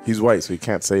nigga." He's white, so he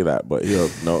can't say that, but he'll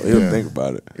think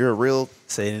about it. You're a real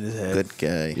say it in his head. good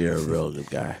guy. You're a real good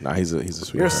guy. Nah, he's a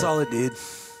sweet. You're a solid dude.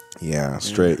 Yeah,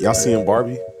 straight. Y'all seeing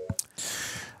Barbie?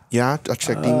 Yeah, I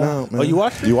checked him out, man. Oh, you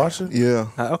watched it? You watch it? Yeah.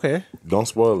 Okay. Don't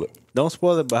spoil it. Don't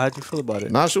spoil it, but how'd you feel about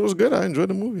it? Nah, shit was good. I enjoyed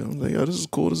the movie. I was like, yo, this is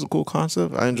cool. This is a cool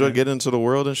concept. I enjoyed getting into the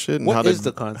world and shit. And What how is they,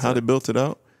 the concept? How they built it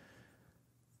out.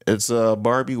 It's a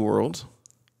Barbie world.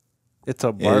 It's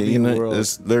a Barbie world.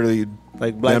 It's literally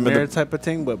Like Black them and Mirror type of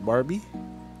thing, but Barbie?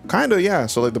 kind of, yeah.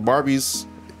 So like the Barbies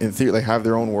in theory like have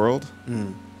their own world,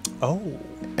 Oh.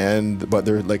 but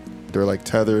they're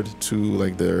tethered to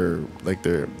like their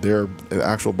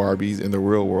actual Barbies in the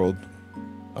real world.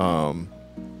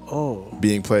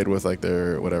 Being played with like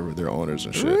their owners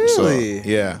and shit. Really? So,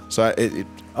 yeah. So it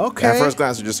Okay. at first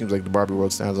glance it just seems like the Barbie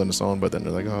world stands on its own, but then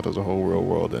they're like, oh, there's a whole real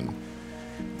world and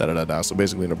da da da da. So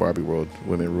basically in the Barbie world,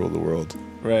 women rule the world.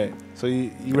 Right. So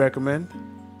you recommend?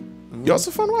 Yeah, it's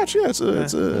a fun watch. Yeah, it's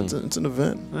an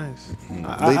event. Nice.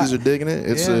 Ladies are digging it.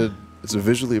 It's yeah. a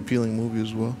visually appealing movie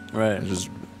as well. Right. It's just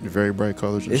very bright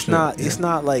colors. And It's shit. not. Yeah. It's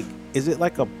not like. Is it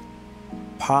like a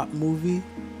pop movie?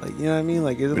 Like, you know what I mean?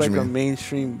 Like, is it What you like a mean?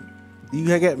 mainstream? Do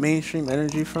you get mainstream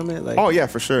energy from it? Like, Oh yeah,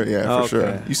 for sure. Yeah, for sure.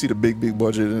 Okay. You see the big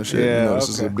budget and shit. Yeah, you know, this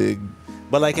is a okay. big.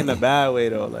 but like in a bad way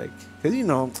though. Like, cause you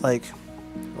know, like,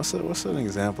 what's an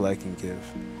example I can give?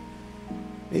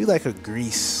 Maybe like a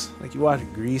Grease. Like you watch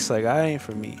Grease. Like, I ain't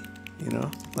for me. You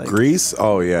know, like Grease?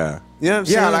 Oh yeah. You know what I'm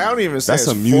saying? Yeah, like, I don't even say That's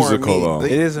it's a for musical, me. though.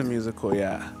 Like, It is a musical,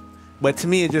 yeah. But to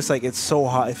me, it's just like it's so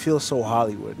hot. It feels so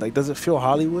Hollywood. Like, does it feel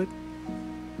Hollywood?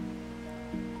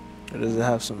 Or does it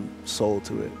have some soul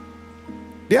to it?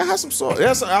 Yeah, it has some soul.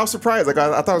 Yeah, so I was surprised. Like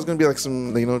I thought it was gonna be like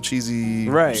some cheesy,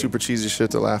 Right. super cheesy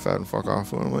shit to laugh at and fuck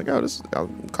off. And I'm like, oh, I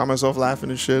caught myself laughing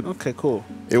and shit. Okay, cool.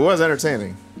 It was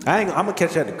entertaining. I'm gonna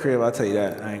catch you at the crib. I'll tell you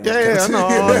that. I ain't I know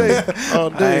all day.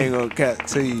 All I day. ain't gonna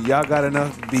tell you. Y'all got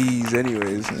enough bees,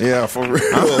 anyways. Yeah, for real.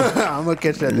 I'm gonna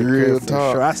catch you at the Real crib for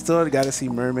talk. sure. I still got to see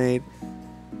Mermaid.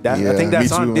 I Yeah, think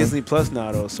that's me too, on man. Disney Plus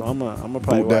now though, so I'm gonna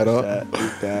probably Boot that watch up. that.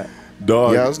 Boot that.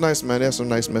 Dog. Yeah, it was nice, man. They had some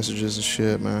nice messages and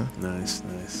shit, man. Nice.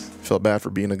 Felt bad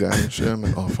for being a guy and shit. I'm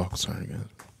like, oh fuck, sorry, guys.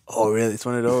 Oh really? It's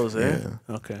one of those, eh?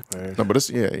 Yeah. Okay. No, but it's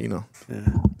you know. Yeah.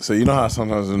 So you know how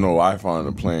sometimes there's no Wi-Fi on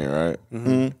the plane, right?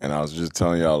 Mm-hmm. And I was just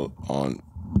telling y'all on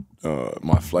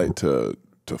my flight to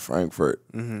Frankfurt,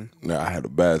 that I had a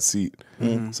bad seat.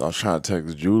 So I was trying to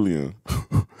text Julian.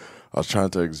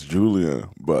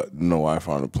 But no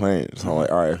Wi-Fi on the plane. So I'm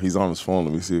like, all right, if he's on his phone,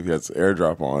 let me see if he has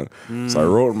AirDrop on. So I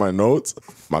wrote in my notes,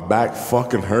 my back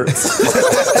fucking hurts.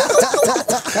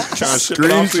 Trying to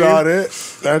screenshot it.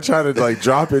 I tried to like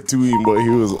drop it to him, but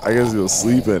I guess he was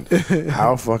sleeping.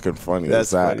 How fucking funny is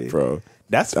that, funny. bro?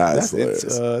 That's hilarious.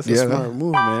 it's a smart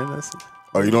move, man.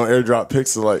 Oh, you don't AirDrop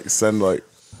pics to like send like.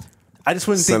 I just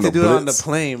wouldn't think Send to a do it on the blitz.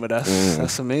 plane, but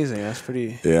that's amazing. That's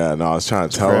pretty. Yeah, no, I was trying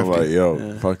to tell him crafty. like,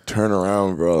 yo, fuck, turn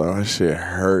around, bro. Like, that shit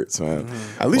hurts, man.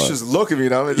 At least just look at me,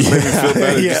 though. It just made me feel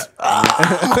better. Yeah.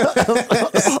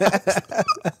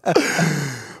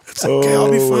 It's okay, I'll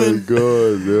be fine. My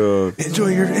God, yeah. Enjoy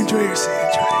your seat. Enjoy.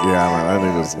 Yeah, man, that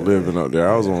nigga's living up there.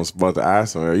 I was almost about to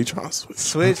ask him, are you trying to switch?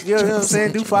 Switch. You know what I'm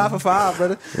saying? Do 5 for 5,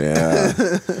 brother. Yeah.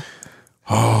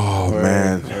 Oh,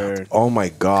 man. word. Oh, my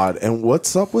God. And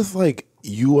what's up with, like,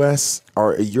 U.S.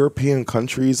 or European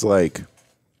countries, like...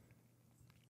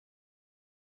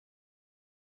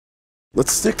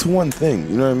 Let's stick to one thing,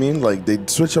 you know what I mean? Like, they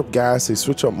switch up gas, they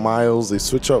switch up miles, they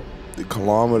switch up the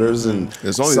kilometers and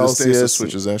It's only the States that Celsius.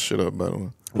 switches that shit up, by the way.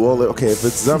 Well, okay, if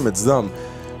it's them, it's them.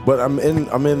 But I'm in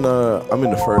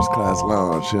the first class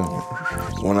lounge. Yeah.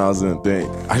 When I was in the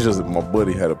thing, my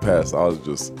buddy had a pass. I was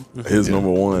just his number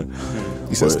one.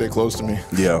 He said, But- stay close to me.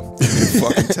 Yeah.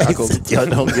 Fucking tackled. Y'all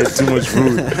don't get too much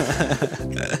food.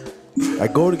 I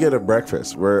go to get a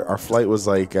breakfast where our flight was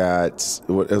like it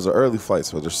was an early flight,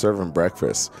 so they're serving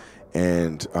breakfast.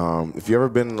 And if you ever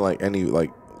been in like any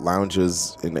like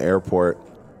lounges in the airport,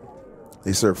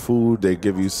 they serve food. They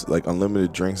give you like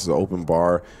unlimited drinks. It's an open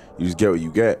bar. You just get what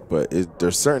you get. But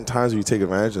there's certain times where you take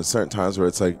advantage, and certain times where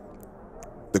it's like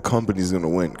the company's gonna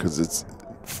win because it's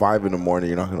 5 a.m.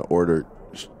 You're not gonna order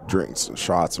drinks,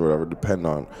 shots, or whatever, depend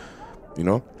on, you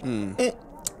know.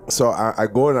 So I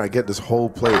go in and I get this whole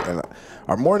plate, and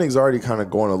our morning's already kind of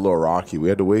going a little rocky. We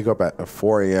had to wake up at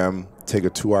 4 a.m., take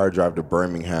a 2-hour drive to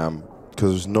Birmingham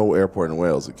because there's no airport in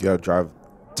Wales. Like, you gotta drive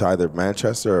to either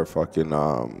Manchester or fucking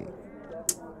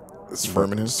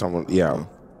Birmingham?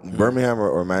 Birmingham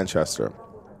or Manchester.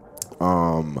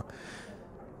 So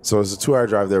it's a 2-hour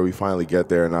drive there. We finally get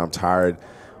there, and I'm tired.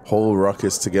 Whole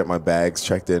ruckus to get my bags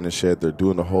checked in and shit. They're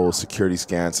doing the whole security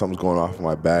scan. Something's going off in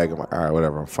my bag. I'm like, all right,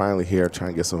 whatever. I'm finally here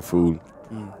trying to get some food.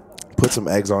 Put some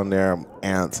eggs on there. I'm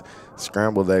amped.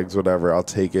 Scrambled eggs, whatever. I'll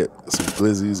take it. Some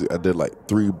glizzies. I did like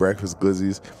 3 breakfast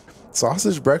glizzies.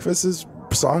 Sausage breakfast is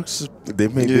sausage. They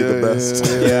make it the best.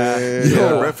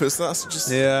 Yeah. Breakfast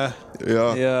sausages. Yeah.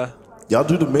 Yeah. Y'all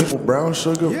do the maple brown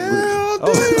sugar?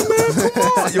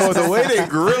 Yo, the way they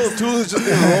grill too is just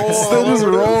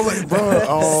roll. Like, bro.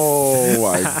 Oh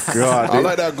my God. I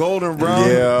like that golden brown.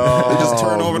 Yeah. They just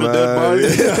turn over the dead body.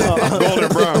 Golden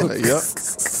brown. Yep.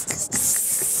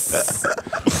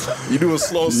 You do a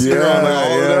slow sear on like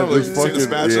all of them. Like, just take a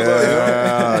spatula.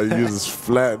 yeah. You just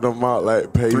flatten them out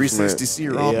like pavement. 360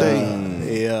 sear all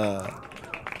day. Yeah.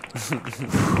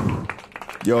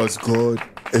 Yo, it's good.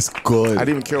 It's good. I didn't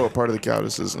even care what part of the cow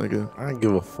this is, nigga. I don't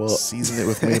give a fuck. Season it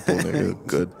with maple, nigga.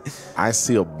 Good. I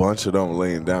see a bunch of them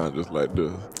laying down just like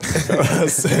this. I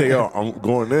say, yo, I'm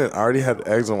going in. I already had the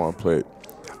eggs on my plate.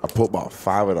 I put about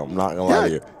 5 of them. I'm not gonna lie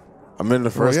to you. I'm in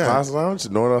the first class lounge.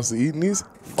 No one else is eating these.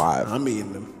 5. I'm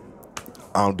eating them.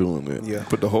 I'm doing it. Yeah.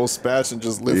 Put the whole spatch and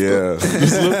just lift Yeah. up.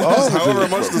 Just lift up. However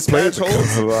much the spatch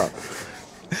holds.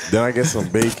 Then I get some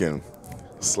bacon.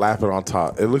 Slap it on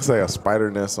top. It looks like a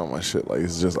spider nest on my shit. Like,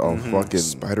 it's just a fucking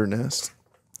Spider nest.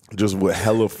 just with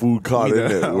hella food caught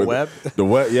in it. a With web? The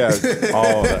web, yeah.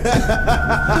 All that.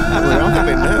 I don't think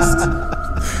they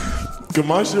nest. Cause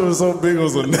my shit was so big, it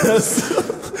was a nest.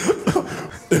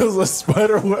 It was a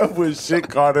spider web with shit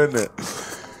caught in it.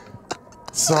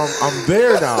 So I'm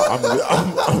there now. I'm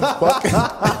fucking.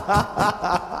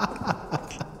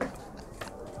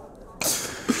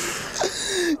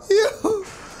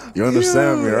 You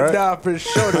understand me, right? Nah, for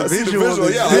sure. The visual.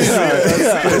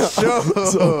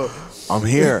 So, I'm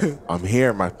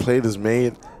here. My plate is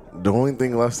made. The only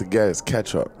thing left to get is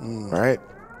ketchup, right?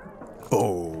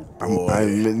 Oh,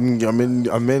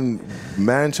 I'm in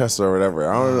Manchester or whatever.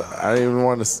 I don't even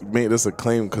want to make this a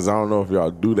claim because I don't know if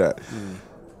y'all do that.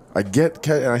 I get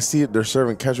and I see it. They're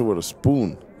serving ketchup with a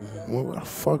spoon. What the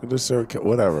fuck is this serving ketchup?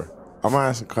 Whatever. I'm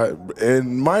asking.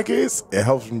 In my case, it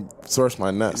helps me source my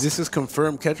nuts. This is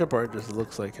confirmed ketchup, or it just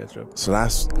looks like ketchup? So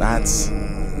that's.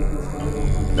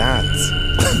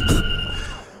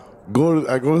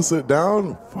 I go to sit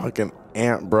down. Fucking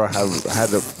ant, bro. I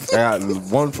got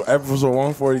episode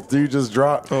 143 just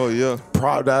dropped. Oh yeah.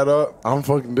 Prop that up. I'm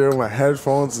fucking there with my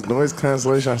headphones, noise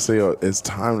cancellation. I say, yo, it's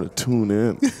time to tune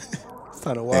in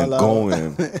and go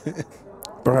in.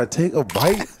 Bro, I take a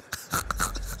bite.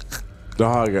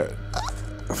 Dog,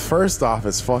 first off,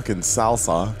 it's fucking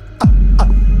salsa.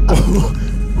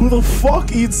 Who the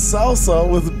fuck eats salsa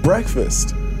with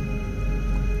breakfast?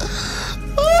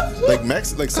 Like like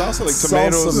salsa, like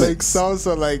tomatoes, Salsa, like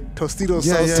salsa, like Tostitos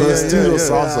Yeah, salsa. Tostito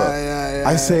salsa. Yeah.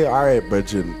 I say, all right,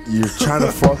 Bridget, you're trying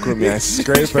to fuck with me. I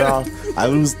scrape it off. I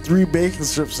lose 3 bacon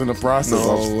strips in the process.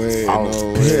 I was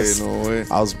pissed. No way.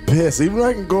 I was pissed. Even if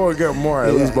I can go and get more,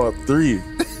 I lose about 3.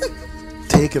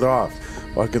 Take it off.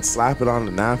 Or I can slap it on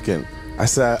the napkin. I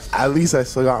said, at least I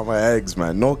still got my eggs,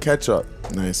 man. No ketchup.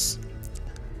 Nice.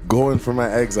 Going for my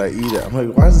eggs, I eat it. I'm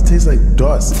like, why does it taste like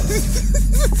dust?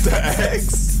 The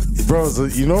eggs. Bro, so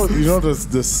you know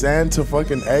the sand to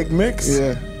fucking egg mix?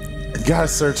 Yeah. You gotta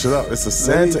search it up. It's a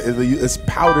sand to, it's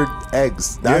powdered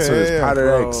eggs. That's what it is, powdered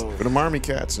bro. eggs. For the marmy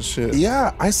cats and shit.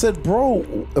 Yeah, I said, bro,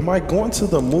 am I going to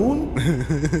the moon?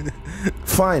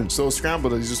 Fine. So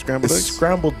scrambled. You just scrambled It's eggs?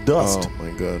 scrambled dust. Oh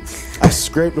my god. I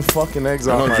scraped the fucking eggs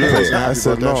off my Julian's plate. happy I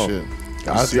said, about no.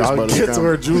 that shit. I'll get to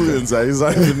where Julian's at. He's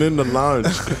not even in the lounge.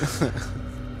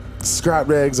 Scrap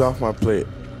the eggs off my plate.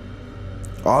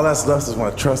 All that's left is my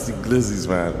trusty Glizzies,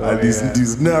 man.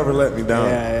 These never let me down.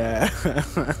 Yeah.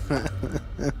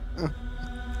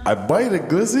 I bite a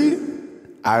Glizzy.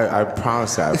 I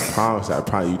promise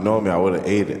you. You know me, I would have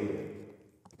ate it.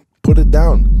 Put it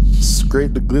down.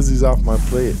 Scrape the Glizzies off my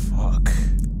plate. Fuck.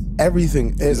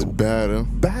 Everything is Bad, huh?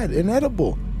 bad,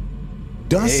 inedible.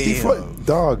 Dusty foot.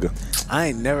 Dog. I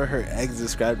ain't never heard eggs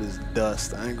described as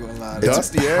dust. I ain't gonna lie. It's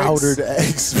Dusty eggs? powdered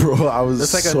eggs, bro. I was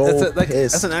That's like so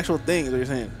pissed. that's an actual thing. Is what you're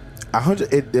saying?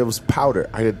 It was powder.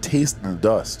 I could taste the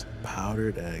dust.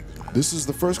 Powdered eggs. This is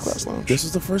the first class lounge. This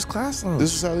was the first class lounge.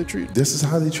 This is how they treat. This is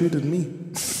how they treated me.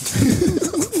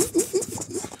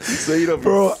 So you know,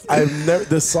 Bro, I've never.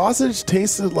 The sausage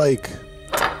tasted like.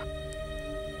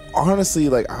 Honestly,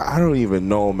 like I don't even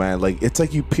know, man. Like it's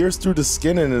like you pierced through the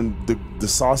skin and then the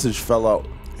sausage fell out.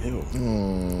 Ew.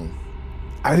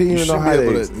 I didn't even know how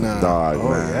to. Dog, Oh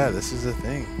man. yeah, this is a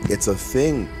thing. It's a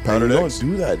thing. Powdered And you eggs.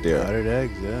 don't do that there. Powdered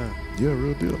eggs. Yeah. yeah,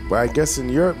 real deal. But I guess in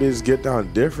Europe they just get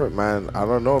down different, man. I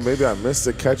don't know. Maybe I missed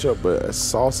the ketchup, but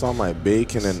sauce on my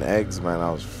bacon and eggs, man.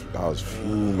 I was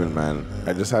fuming, man.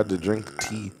 I just had to drink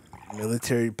tea.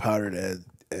 Military powdered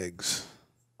eggs.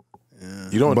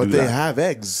 You don't But do they that. have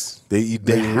eggs. They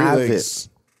real have eggs.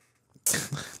 it.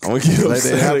 I'm gonna keep Like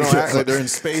they have no upset. act like they're in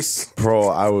space. Bro,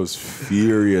 I was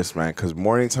furious, man. Cause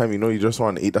morning time, you just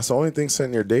want to eat. That's the only thing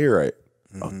setting your day right.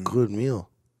 A good meal.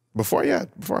 Before I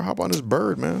hop on this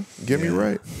bird, man. Get me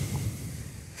right.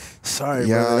 Sorry,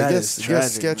 Yeah, brother. I That guess is it tragic,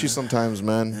 gets sketchy man. sometimes,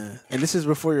 man. Yeah. And this is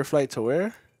before your flight to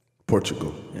where?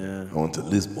 Portugal. Yeah. I went to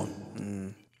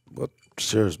Lisbon. But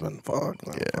cheers, man. Fuck,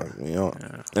 man. Fuck me up.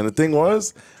 And the thing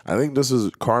was, I think this is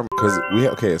karma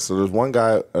because so there's one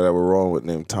guy that we're rolling with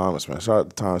named Thomas, man. Shout out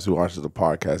to Thomas who watches the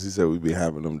podcast. He said we'd be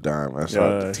having them down, man. Shout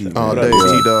out to T. Oh, What up, Dave, T?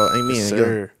 T-Dog. Amen. Yes, Yeah.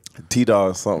 sir.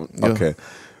 T-Dog or something. Yeah. Okay.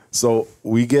 So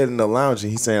we get in the lounge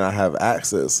and he's saying I have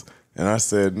access. And I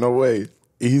said, no way.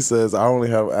 He says, I only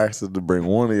have access to bring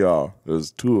one of y'all.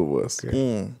 There's 2 of us.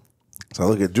 So I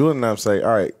look at Julian and I'm saying,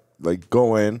 all right, like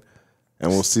go in and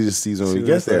we'll see the season when we what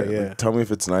get it's like, there. yeah. Like, tell me if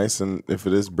it's nice and if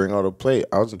it is, bring out a plate.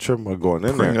 I wasn't tripping about going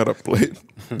in Bring there. out a plate.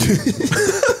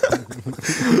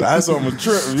 That's on my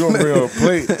trip. You don't bring out a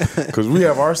plate. Because we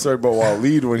have our story about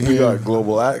Waleed when he got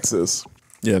global access.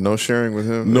 Yeah, no sharing with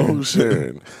him. No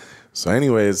sharing. So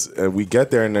anyways, we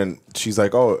get there and then she's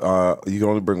like, oh, you can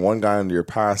only bring one guy under your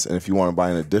pass. And if you want to buy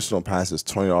an additional pass, it's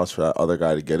 $20 for that other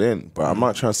guy to get in. But I'm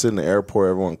not trying to sit in the airport,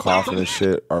 everyone coughing and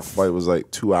shit. Our flight was like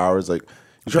 2 hours. Like,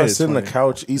 you try to sit on the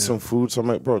couch, eat some food. So I'm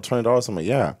like, bro, $20. I'm like,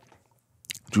 yeah.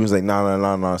 June's like,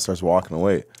 no. Starts walking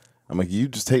away. I'm like, you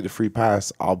just take the free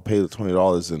pass. I'll pay the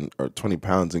 $20 or 20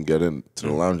 pounds and get into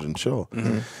the lounge and chill.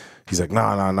 He's like,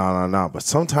 nah. But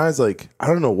sometimes, like, I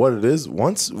don't know what it is.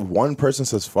 Once one person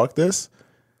says, fuck this,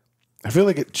 I feel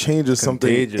like it changes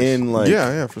Contagious. something in, like...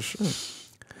 Yeah, for sure.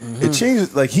 It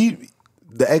changes, like,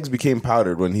 the eggs became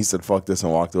powdered when he said, fuck this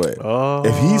and walked away.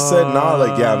 If he said, nah,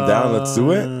 like, yeah, I'm down, let's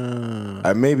do it,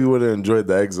 I maybe would have enjoyed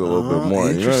the exit a little bit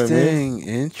more. You know what I mean?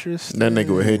 Interesting. That nigga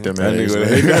would hate them. That nigga would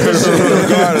hate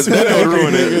that shit. That would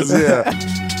ruin it.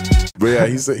 Yeah. But yeah,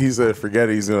 he said forget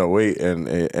it. He's gonna wait, and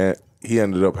he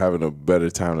ended up having a better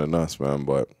time than us, man.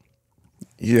 But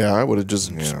yeah, I would have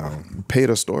just paid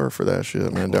a store for that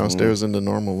shit, man. Downstairs in the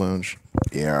normal lounge.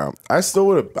 yeah, I still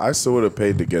would have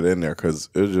paid to get in there because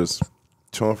it was just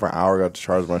chilling for an hour. Got to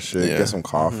charge my shit, get some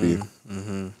coffee,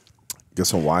 get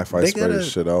some Wi-Fi, spread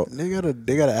this shit out. They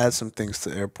gotta add some things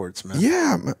to airports, man.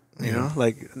 Yeah, man. You know,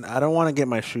 like I don't want to get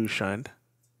my shoes shined.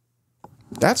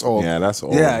 That's all. Yeah, that's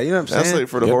all. Yeah, you know what I'm That's saying. like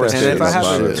for the Get horse that And shit. if I have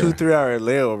That's a about it. 2-3 hour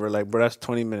layover, like bro, that's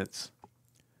 20 minutes.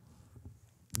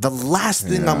 The last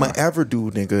thing I'm gonna ever do,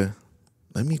 nigga,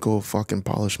 let me go fucking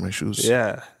polish my shoes.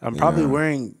 Yeah, I'm probably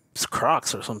wearing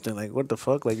Crocs or something. Like what the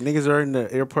fuck? Like niggas are in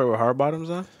the airport with hard bottoms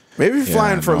on. Maybe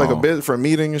flying for like a bit for a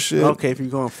meeting and shit. Okay, if you're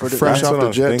going for the Fresh That's off what the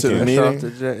I'm jet to the thinking. Fresh off meeting.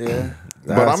 the jet, yeah,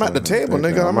 But That's I'm at the what table,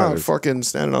 thinking. nigga. I'm might out have- fucking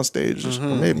standing on stage.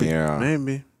 Maybe. Yeah.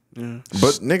 maybe. Yeah.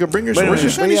 But nigga, bring your But where's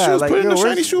your shiny yeah, shoes? like, Put it in yo, the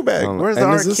where's- shiny shoe bag. Where's the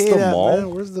And arcade is this the at, mall? man?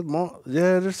 Where's the mall?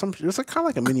 Yeah, there's some. It's like kind of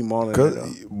like a mini mall in there.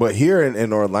 Though. But here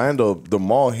in Orlando, the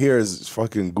mall here is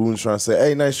fucking goons trying to say,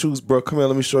 "Hey, nice shoes, bro. Come here,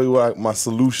 let me show you what my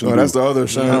solution." Oh, do." that's the other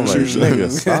shiny I'm like, shoes.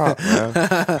 nigga, stop, man.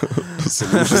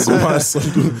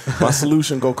 my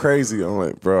solution go crazy. I'm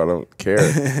like, bro, I don't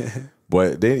care.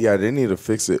 But they need to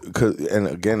fix it. And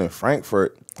again, in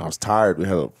Frankfurt, I was tired. We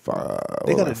had a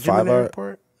They got a gym in the 5 hour.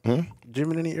 airport.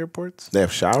 Gym in any airports? They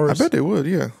have showers. I bet they would.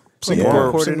 Yeah.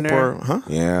 Ball court in there. huh?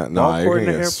 Yeah, Ball nah, court you're in gonna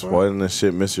the get airport? spoiled and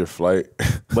shit. Miss your flight.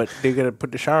 But they gotta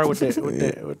put the shower with the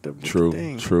True,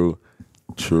 thing.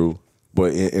 true.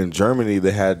 But in Germany,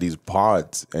 they had these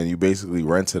pods, and you basically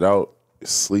rent it out,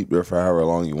 sleep there for however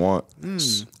long you want, and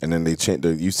then they change.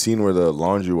 You've seen where the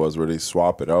laundry was, where they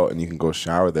swap it out, and you can go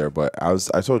shower there. But I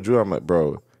told Drew, I'm like,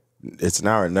 bro, it's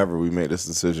now or never. We made this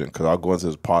decision because I'll go into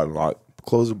this pod and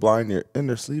close the blind. You're in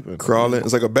there sleeping, Crawling.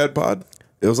 It's like a bed pod.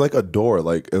 It was like a door.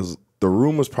 Like the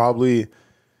room was probably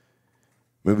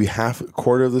maybe half a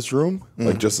quarter of this room,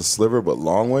 like just a sliver, but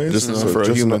long ways. Just enough for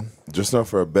a human. Just enough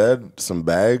for a bed, some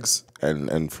bags,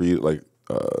 and for you like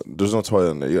there's no toilet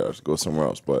in there. You have to go somewhere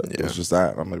else. But it's just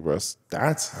that. I'm like, bro,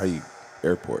 that's how you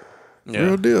airport.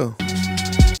 Real deal.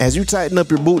 As you tighten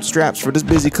up your bootstraps for this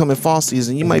busy coming fall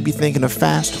season, you might be thinking of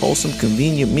fast, wholesome,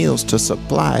 convenient meals to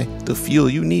supply the fuel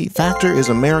you need. Factor is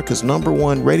America's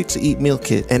 #1 ready-to-eat meal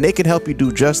kit, and they can help you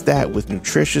do just that with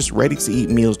nutritious,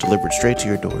 ready-to-eat meals delivered straight to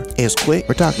your door. It's quick.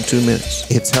 We're talking 2 minutes.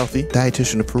 It's healthy,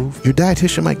 dietitian approved. Your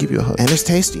dietitian might give you a hug. And it's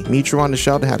tasty. Me, Trey, on the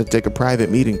Sheldon had to take a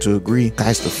private meeting to agree.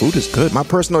 Guys, the food is good. My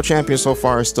personal champion so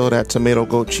far is still that tomato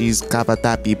goat cheese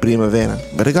cavatappi primavera,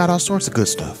 but it got all sorts of good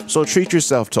stuff. So treat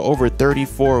yourself to over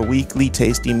 34 weekly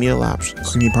tasty meal options.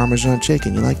 Creamy Parmesan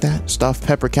chicken, you like that? Stuffed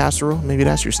pepper casserole, maybe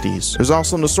that's your steez. There's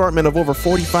also an assortment of over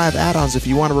 45 add-ons if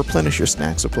you want to replenish your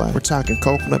snack supply. We're talking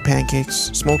coconut pancakes,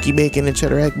 smoky bacon and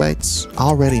cheddar egg bites,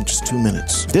 all ready in just 2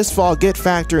 minutes. This fall, get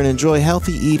Factor and enjoy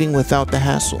healthy eating without the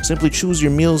hassle. Simply choose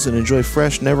your meals and enjoy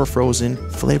fresh, never frozen,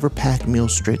 flavor-packed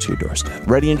meals straight to your doorstep.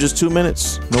 Ready in just 2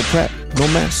 minutes. No prep, no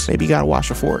mess. Maybe you gotta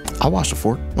wash a fork. I'll wash a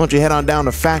fork. Why don't you head on down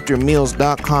to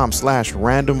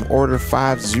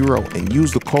factormeals.com/randomorder50 and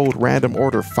use the code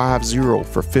randomorder50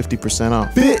 for 50%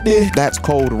 off. That's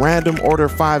code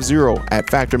randomorder50 at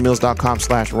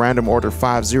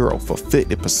factormeals.com/randomorder50 for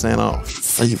 50% off.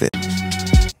 Save it.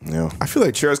 Yeah. I feel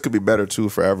like chairs could be better too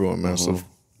for everyone, man. So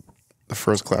the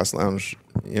first class lounge,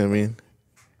 you know what I mean?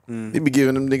 They be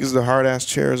giving them niggas the hard ass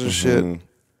chairs and shit.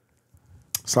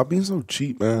 Stop being so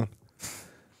cheap, man.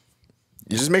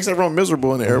 It just makes everyone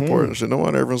miserable in the airport and shit. No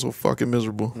wonder everyone's so fucking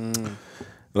miserable.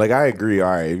 Like, I agree. All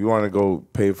right, if you want to go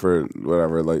pay for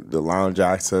whatever, like the lounge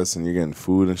access and you're getting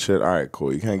food and shit, all right,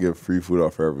 cool. You can't give free food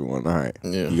out for everyone. All right.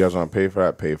 Yeah. You guys want to pay for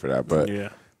that? Pay for that. But Yeah.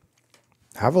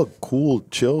 have a cool,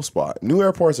 chill spot. New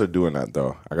airports are doing that,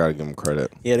 though. I got to give them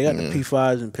credit. Yeah, they got the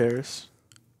P5s in Paris.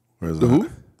 Where's The who?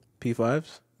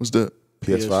 P5s. What's that?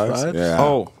 PS5s? PS5s? Yeah.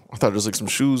 Oh, I thought it was like some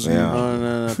shoes. Yeah.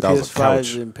 No. That was a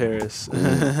couch. PS5s in Paris.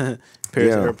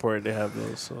 Paris Yeah. airport, they have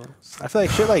those. So I feel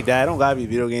like shit like that. I don't gotta be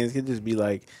video games. It could just be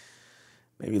like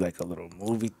maybe like a little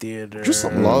movie theater. Just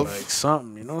some love. Like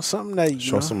something, something that you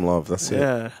Show know. some love. That's it.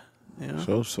 Yeah.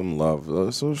 Show some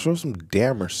love. So show some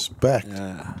damn respect.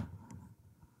 Yeah.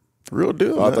 Real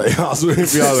deal. I Man. thought I was waiting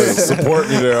for y'all to support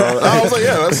me there. I was like,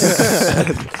 yeah, that's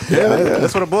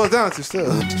That's what it boils down to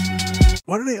still.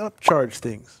 Why do they upcharge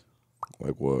things?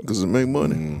 Like what? because it make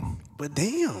money. But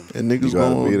damn. And niggas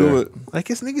gotta gonna be do there. it. Like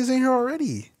it's niggas in here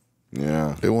already.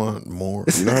 Yeah. They want more.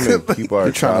 You know how many people are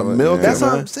You're trying to traveling? milk Yeah. That's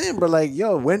what man. I'm saying, bro. Like,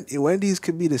 yo, Wendy's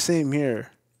could be the same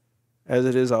here. as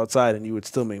it is outside, and you would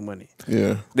still make money.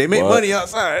 Yeah. They make money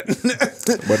outside.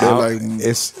 But they're like,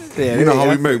 It's Yeah, you know how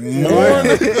we make more?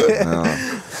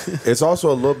 it's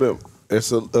also a little bit.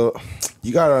 It's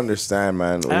you gotta understand,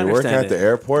 man. When you're working at the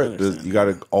airport, you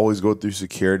gotta always go through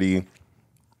security.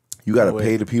 You gotta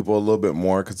pay the people a little bit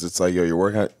more because it's like, yo, you're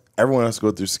working. Everyone has to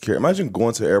go through security. Imagine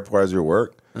going to the airport as your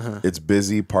work. It's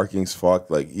busy, parking's fucked.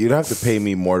 Like you'd have to pay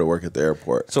me more to work at the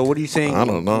airport. So what are you saying? I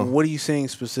don't know. What are you saying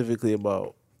specifically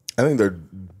about? I think they're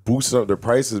boosting up their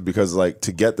prices because, like,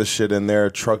 to get the shit in there,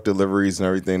 truck deliveries and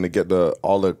everything, to get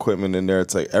all the equipment in there,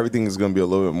 it's like everything is going to be a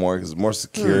little bit more because more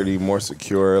security, more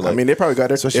secure. Like, I mean, they probably got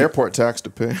their airport tax to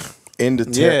pay. in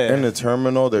the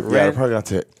terminal, they probably got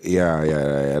to. Yeah.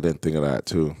 I didn't think of that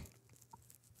too.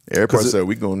 The airport said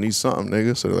we gonna need something,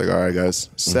 nigga. So they're like, all right, guys,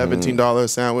 $17 a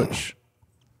sandwich.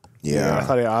 Yeah, I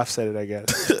thought they offset it. I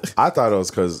guess. I thought it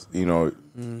was because you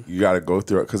got to go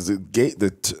through it because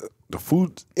the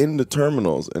food in the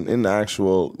terminals and in the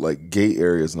actual like gate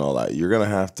areas and all that, you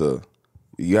got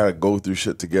to go through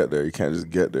shit to get there. You can't just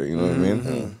get there. You know what I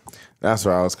mean? That's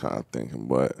what I was kind of thinking.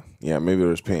 But yeah, maybe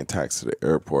they're just paying tax to the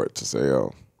airport to say,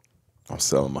 yo, I'm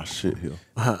selling my shit here.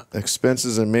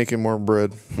 Expenses and making more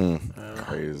bread.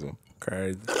 Crazy.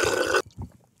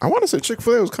 I want to say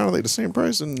Chick-fil-A was kind of like the same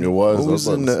price. And It was. It was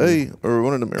in the A or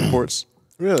one of them airports.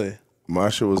 Really? My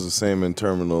shit was the same in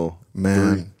Terminal 3.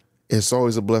 Man, it's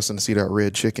always a blessing to see that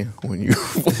red chicken when you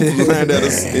land at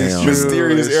a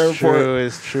mysterious airport.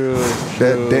 It's true.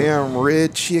 That damn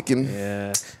red chicken.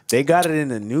 Yeah, they got it in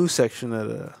the new section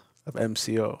of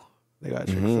MCO. They got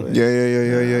Chick-fil-A.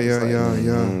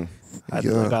 Yeah. I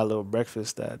got a little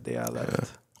breakfast that day. I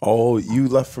left. Oh, you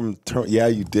left from yeah,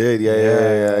 you did. Yeah.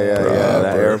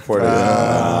 That airport is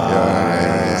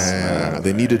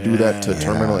They need to do that to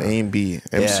Terminal A and B.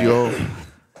 MCO,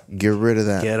 get rid of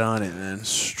that. Get on it, man.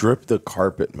 strip the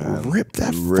carpet, man. Rip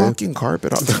that fucking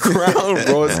carpet off the ground,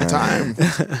 bro. It's time.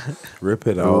 Rip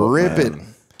it out. Rip man. it.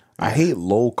 I hate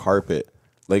low carpet.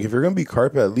 Like if you're gonna be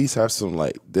carpet, at least have some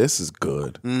like this is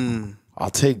good.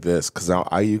 I'll take this because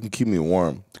you can keep me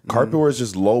warm. Carpet where it's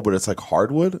just low, but it's like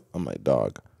hardwood. I'm like,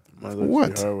 dog.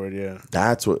 What? Hardwood, yeah.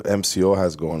 That's what MCO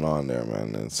has going on there,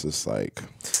 man. It's just like.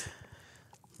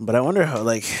 But I wonder how,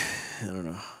 like, I don't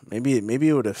know. Maybe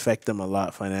it would affect them a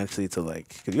lot financially to like,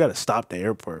 because you got to stop the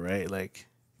airport, right? Like.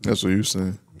 That's what you're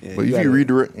saying. Yeah, but if you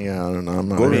redirect, I don't know. I'm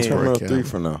not Go to really Terminal sure. 3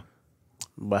 for now.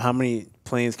 But how many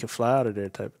planes can fly out of there,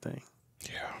 type of thing?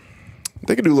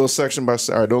 They could do a little section by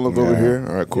side. All right, don't look over here.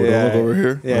 All right, cool. Yeah. Don't look over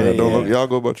here. Yeah, All right, don't yeah. look. Y'all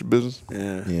go about your business.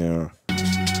 Yeah.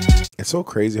 It's so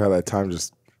crazy how that time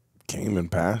just came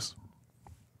and passed.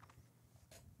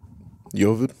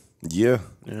 Yovid. Yeah.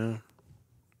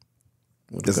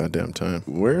 What the goddamn time?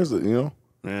 Where is it? Yeah.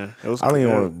 It was I don't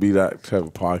even want to be that type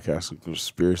of podcast, a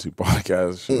conspiracy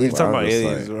podcast. You're talking about I'm just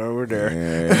aliens, like, bro. We're there.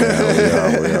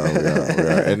 we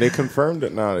are. And they confirmed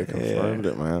it now. They confirmed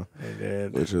it, man. They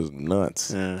did. Which is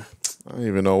nuts. Yeah. I don't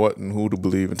even know what and who to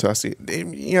believe until I see it.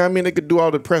 You know what I mean? They could do all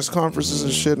the press conferences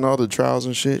and shit and all the trials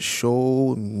and shit.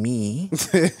 Show me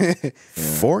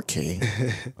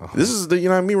 4K. This is you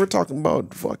know what I mean? We're talking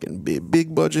about fucking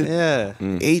big budget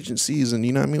agencies and,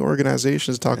 you know what I mean?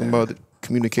 Organizations talking about the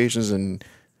communications and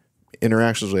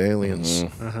interactions with aliens.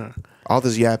 All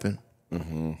this yapping.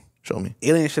 Show me.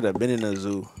 Aliens should have been in a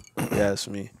zoo. If you ask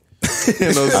me.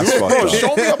 That's fucked up.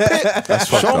 Show me a pit.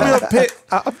 Show me a pit.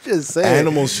 I'm just saying.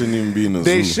 Animals shouldn't even be in the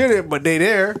They zoo. shouldn't, but they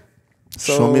there.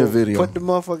 So Show me a video. Put the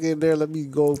motherfucker in there. Let me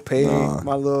go pay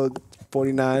my little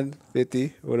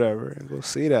 $49.50, whatever, and go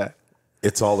see that.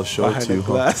 It's all a show Behind too. the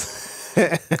glass.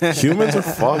 Humans are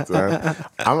fucked, man.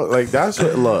 I'm like, that's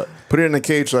what, look. Put it in a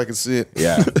cage so I can see it.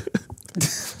 Yeah.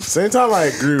 Same time I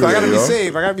agree with you. I gotta be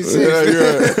safe. I gotta be safe. Yeah,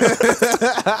 you're right.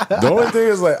 The only thing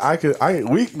is like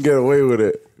we can get away with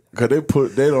it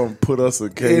because they don't put us in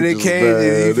cages.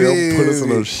 Man. They don't put us in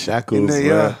those shackles.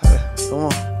 Man. Come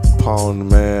on. Pound,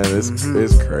 man.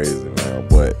 It's crazy, man.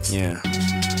 But Yeah.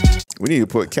 We need to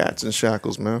put cats in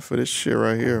shackles, man, for this shit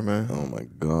right here, man. oh my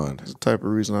god, That's the type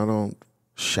of reason I don't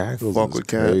shackles fuck is with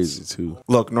cats. crazy too.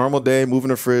 Look, normal day, moving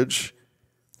the fridge.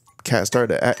 Cat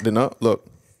started acting up. Look,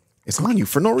 it's on you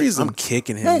for no reason. I'm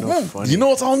kicking him. No funny. You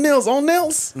know it's on nails, on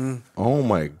nails. Oh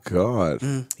my god,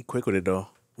 He quick with it though.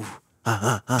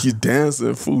 You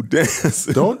dancing, food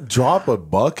dancing. don't drop a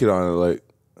bucket on it. Like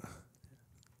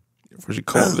Before she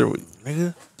comes there with,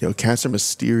 Nigga. yo, cats are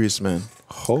mysterious, man.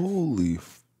 holy.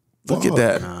 Look at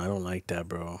that. Nah, I don't like that,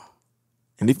 bro.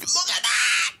 And if you look at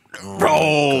that,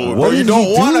 bro, What you did don't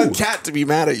he want do? a cat to be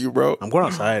mad at you, bro. I'm going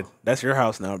outside. That's your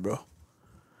house now, bro.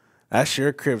 That's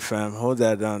your crib, fam. Hold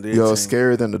that down, dude. Yo,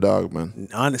 scarier than the dog, man.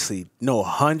 Honestly, no,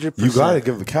 100%. You gotta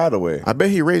give the cat away. I bet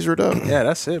he raised her up. Yeah,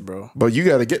 that's it, bro. But you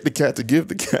gotta get the cat to give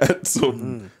the cat. So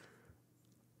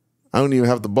I don't even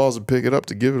have the balls to pick it up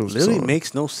to give it. Literally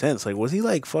makes no sense. Like, was he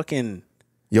like fucking?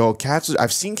 Yo, cats.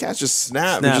 I've seen cats just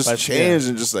snap and just change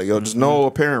and just like, yo, just no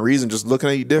apparent reason, just looking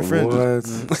at you different. What?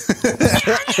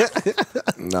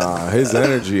 Nah, his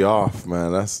energy off,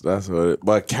 man. That's what it.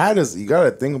 But cat is. You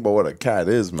gotta think about what a cat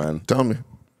is, man. Tell me.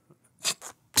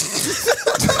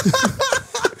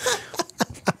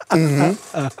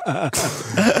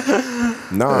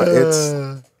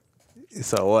 Nah,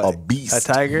 It's a what? a beast. A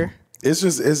tiger? It's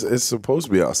just it's supposed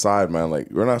to be outside, man. Like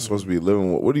we're not supposed to be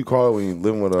living with. What do you call it when you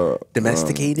live with a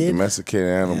Domesticated? domesticated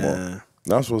animal? Yeah.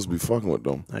 Not supposed to be fucking with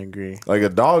them. I agree. Like a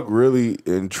dog, really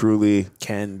and truly.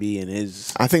 Can be and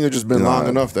is. I think it's just been long Nah.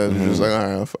 enough that it's just like,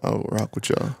 all right, I'll rock with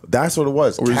y'all. That's what it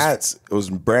was. Cats. It was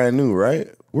brand new, right?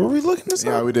 Were we looking this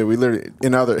Yeah, up? we did. We literally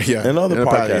in other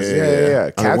podcasts.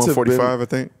 Yeah. Cats have 145, been- I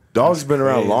think. Dogs been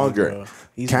around crazy, longer. bro.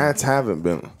 He's- Cats haven't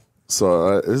been.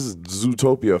 So this is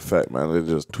Zootopia effect, man. They're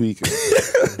just tweaking.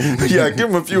 Yeah, give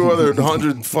him a few other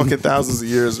hundred fucking thousands of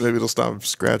years. Maybe they'll stop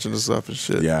scratching us up and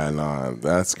shit. Yeah, nah,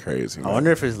 that's crazy. I Man.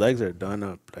 wonder if his legs are done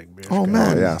up. Like, bare Oh scratch.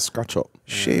 man, Yeah, scratch up.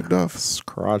 shaved off.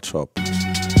 Scratch up.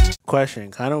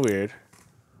 Question, kind of weird,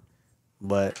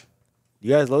 but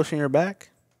you guys lotion your back?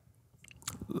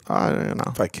 I don't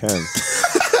know. If I can.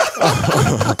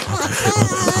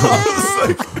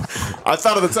 I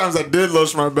thought of the times I did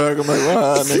lotion my back. I'm like,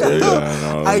 wow,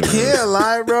 nigga. I can't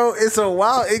lie, bro. It's a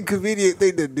wild, inconvenient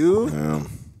thing to do.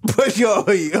 But yo,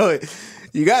 you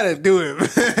gotta do it,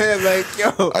 man. Like,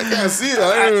 yo, I can't see it.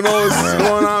 I don't even know what's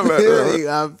going on back there.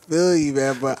 I feel you,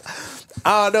 man. But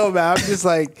I don't know, man. I'm just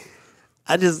like,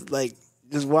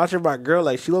 just watching my girl.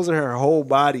 Like, she losing her whole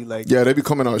body. Like, Yeah, they be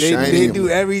coming out shiny. they do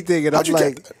everything, and How'd I'm you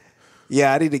like, get-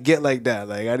 yeah, I need to get like that.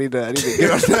 Like, I need to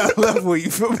get on that level.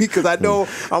 You feel me? Because I know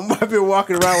I've been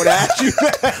walking around with ashy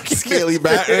back, Scaly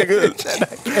back, nigga.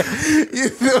 You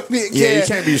feel me? Yeah, you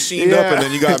can't be sheened up and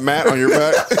then you got mat on your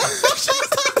back.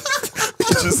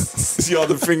 Just see all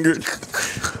the finger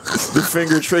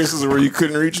traces where you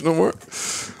couldn't reach no more.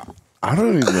 I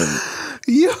don't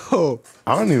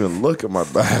even look at my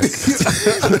back.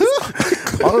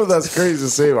 I don't know if that's crazy to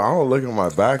say, but I don't look at my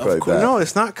back like that. No,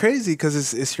 it's not crazy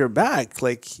because it's your back.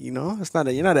 Like, you know,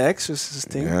 you're not an exorcist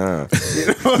thing. Yeah. You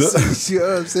know, so, you know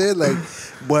what I'm saying? Like,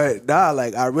 but nah,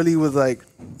 like I really was like,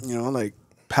 you know, like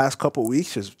past couple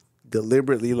weeks just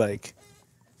deliberately like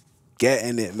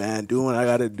getting it, man, doing what I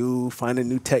gotta do, finding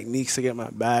new techniques to get my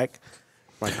back.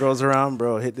 My girl's around,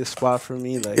 bro. Hit this spot for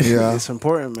me. Like, Yeah. it's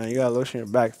important, man. You gotta lotion your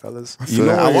back, fellas. You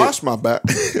know, I washed my back.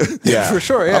 Yeah. For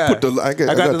sure, yeah. I got the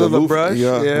little loofah. brush.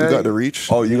 Yeah, we Yeah. got the reach.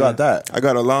 Oh, you got that? I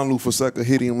got a long loofah so I could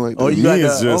hit him like Oh, that. you got Me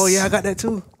is the, just- oh yeah, I got that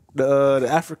too. The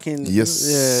African. Yes.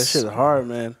 Yeah, shit's hard,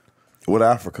 man. What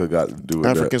Africa got to do with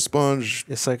African sponge.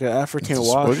 It's like an African It's a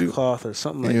spongy- washcloth or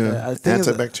something like Yeah, that. I think it's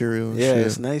a- antibacterial. and Yeah, shit.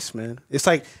 it's nice, man. It's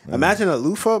like imagine a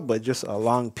loofah, but just a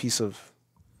long piece of.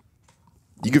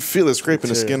 You can feel it scraping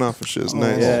the It's a- skin off and shit. It's Oh,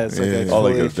 nice. yeah, it's like a- that? Oh,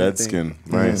 like a exfoliation dead thing. skin.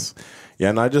 Nice. Yeah,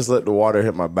 and I just let the water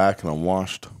hit my back and I'm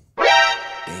washed.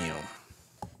 Damn.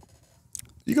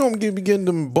 You gonna be getting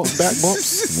them back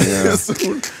bumps? Yeah.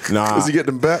 Nah. Cause you get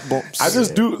them back bumps. I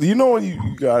just do. You know when you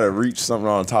gotta reach something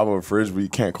on top of a fridge, but you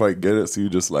can't quite get it, so you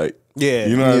just like, Yeah.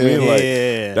 you know what I mean? Like,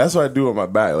 Yeah. that's what I do with my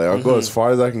back. Like, I'll go as far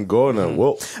as I can go, and then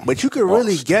whoop. But you could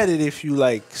really Washed. get it if you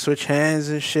like switch hands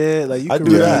and shit. Like you I could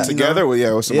do really, that. you know? together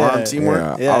with some Yeah. arm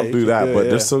teamwork. Yeah, Yeah, I'll you do can that, do it, but yeah.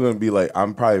 there's still gonna be like,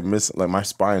 I'm probably missing. Like, my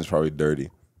spine's probably dirty.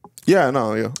 Yeah,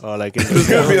 no, yeah. Oh, like in It's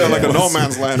gonna be like a no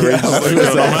man's land race. Just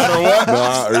like, no matter what.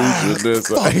 Not reaching this.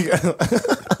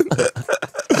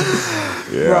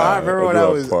 Yeah, Bro, I remember when do I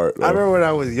that was part, though. I remember when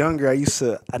I was younger, I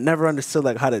never understood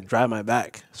like how to dry my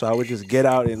back. So I would just get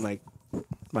out and like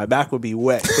my back would be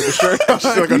wet. Put the shirt on.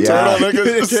 Just like a Yeah. turtle,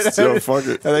 nigga. Yo, fuck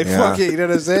it. And like Yeah. fuck it, you know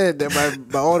what I'm saying? Then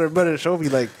my older brother showed me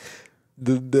like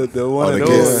the one the of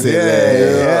those. kiss.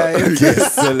 Yeah.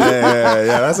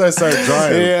 Yeah, that's how I started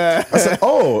drying. Yeah. I said,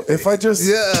 oh, if I just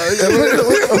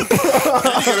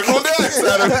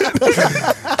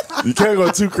you can't go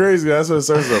too crazy. That's when it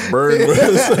starts to burn.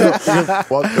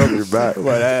 Fuck up your back.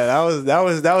 But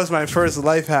that was my first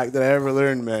life hack that I ever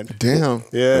learned, man. Damn.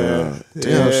 Yeah.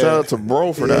 Damn. Shout out to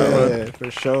bro for that, man. Yeah,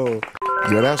 for sure.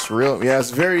 Yeah, that's real. Yeah,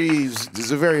 it's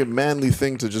a very manly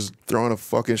thing to just throw in a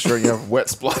fucking shirt and you have wet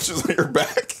splotches on your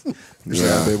back.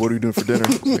 Yeah, babe, what are you doing for dinner?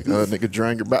 Like, nigga,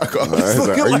 drying your back off.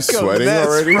 Like, are you sweating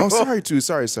already? Oh, sorry, too.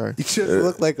 Sorry. You just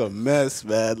look like a mess,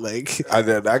 man. Like I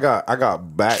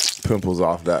got back pimples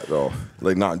off that though.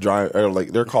 Like not dry, or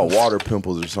like they're called water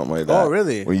pimples or something like that. Oh,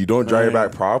 really? When you don't dry your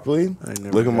back properly,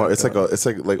 look at my. It's like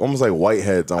almost like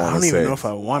whiteheads. I don't even know if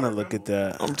I want to look at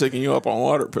that. I'm taking you up on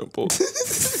water pimples.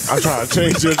 I'm trying to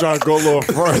change it. I'm trying to go a little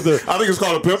further. I think it's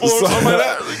called a pimple or something like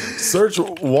that. Search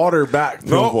water back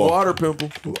pimple. No, water pimple.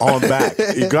 On back.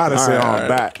 You gotta say on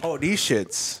back. Oh, these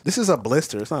shits. This is a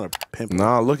blister. It's not a pimple.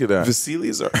 Nah, look at that.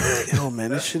 Vasilis are. Yo,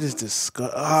 man, this shit is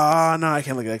disgusting. Ah, no, I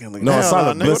can't look at that. No, it's not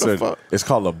a nigga, what the blister. fuck? It's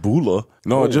called a bula.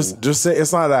 No, just say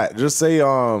it's not that. Just say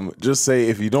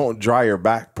if you don't dry your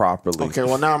back properly. Okay,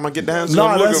 well now I'm gonna get down.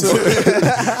 No, that's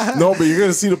no, but you're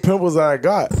gonna see the pimples that I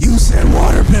got. You said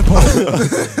water pimple.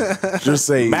 Just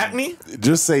say Backney?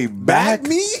 Just say back.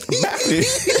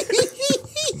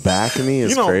 Backney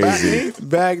is crazy.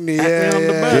 Backney,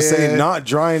 Just say not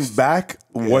drying back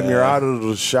when you're out of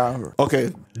the shower.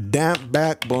 Okay, damp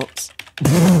back bumps.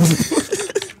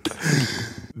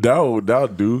 That'll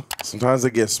do. Sometimes I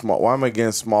get small. Why am I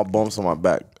getting small bumps on my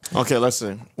back? Okay, let's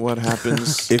see what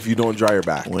happens If you don't dry your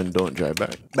back. when don't dry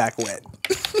back. back wet.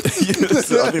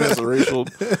 Yes, I think that's a racial.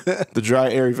 The dry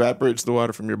air evaporates the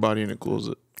water from your body and it cools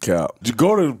it. Cap.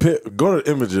 Go to the pit. Go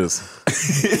to images.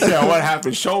 Yeah, what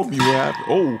happened? Show me what happened.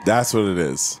 Oh, That's what it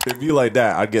is. If you like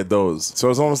that, I get those. So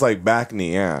it's almost like back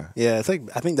knee. Yeah. Yeah, it's like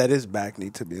I think that is back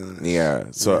knee, to be honest. Yeah.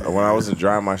 So when I wasn't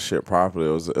drying my shit properly,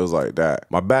 it was like that.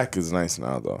 My back is nice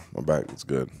now though. My back is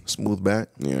good. smooth back.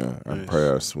 Yeah. I'm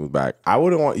pretty a smooth back. I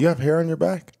wouldn't want. You have hair on your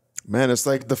back? Man, it's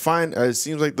like the fine. It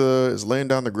seems like it's laying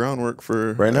down the groundwork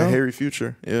for Right now? a hairy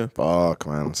future. Yeah, Fuck,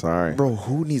 man. I'm sorry. bro.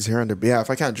 Who needs hair on their back? Yeah,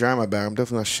 if I can't dry my back, I'm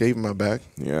definitely not shaving my back.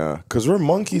 Yeah, cause we're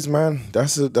monkeys, man.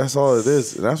 That's it. That's all it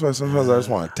is. And that's why sometimes I just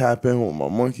want to tap in with my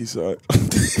monkey side.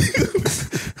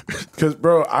 Cause,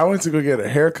 bro, I went to go get a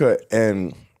haircut,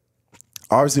 and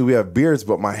obviously we have beards,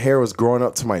 but my hair was growing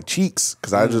up to my cheeks.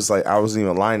 Cause I just I wasn't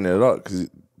even lining it up. Cause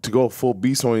to go full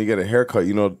beast when you get a haircut,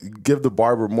 give the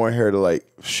barber more hair to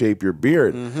shape your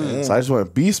beard. So I just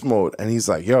went beast mode, and he's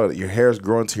like, "Yo, your hair is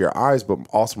growing to your eyes, but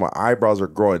also my eyebrows are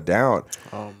growing down."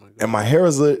 Oh my God. And my hair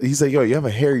is lit. He's like, "Yo, you have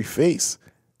a hairy face,"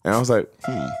 and I was like,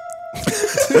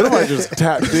 Then I just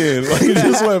tapped in, he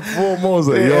just went full mode. I was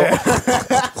like,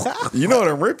 yo, You know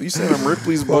them Ripley. You seen them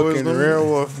Ripley's boys? Fucking Hrayr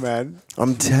wolf, man.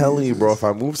 I'm telling you, bro. If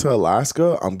I move to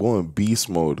Alaska, I'm going beast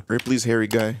mode. Ripley's hairy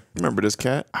guy. Remember this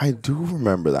cat? I do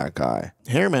remember that guy.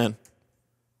 Hair man.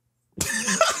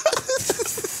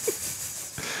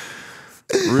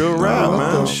 Real rap,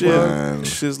 man. Shit. Man.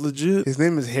 Shit's legit. His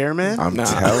name is Hrayr, man. I'm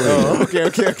telling you. Okay.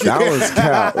 That was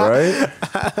cat,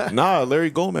 right? Nah, Larry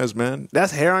Gomez, man.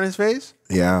 That's hair on his face.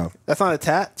 Yeah. That's not a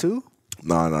tattoo.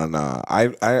 No. I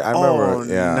remember.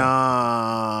 Yeah.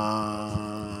 Nah.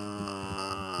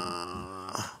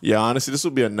 Yeah, honestly, this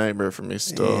would be a nightmare for me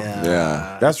still.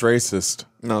 Yeah. That's racist.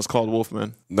 No, it's called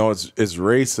Wolfman. No, it's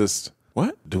racist.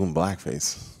 What? Doing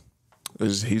blackface.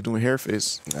 He's doing hair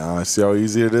face. See how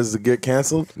easy it is to get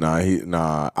canceled?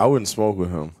 Nah, I wouldn't smoke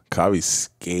with him. 'Cause I'd be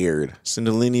scared. It's in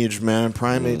the lineage, man.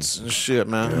 Primates and shit,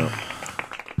 man. Yeah.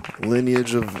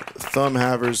 Lineage of thumb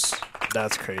havers.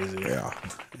 That's crazy. Yeah.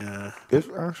 It's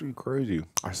actually crazy.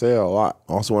 I say it a lot.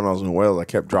 Also, when I was in Wales, I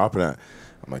kept dropping that.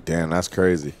 I'm like, damn, that's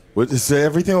crazy. What, is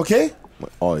everything okay? I'm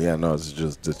like, oh, yeah, no, it's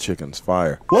just the chicken's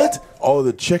fire. What? Oh,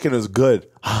 the chicken is good.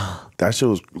 That shit,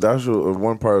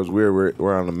 one part was weird.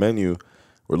 We're on the menu.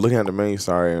 We're looking at the menu,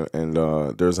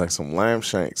 and there's like some lamb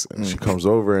shanks. And she comes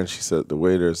over and she said, the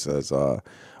waiter says, oh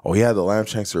yeah, the lamb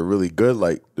shanks are really good.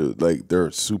 Like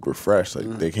they're super fresh. Like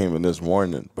they came in this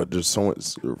morning, but there's so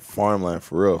much farmland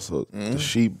for real. So the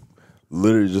sheep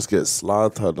literally just get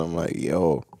slaughtered. I'm like,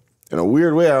 yo. In a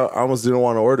weird way, I almost didn't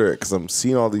want to order it because I'm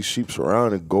seeing all these sheep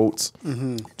around and goats.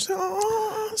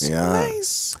 Oh, so Yeah.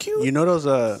 nice. Cute. You know those?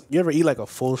 You ever eat like a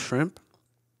full shrimp?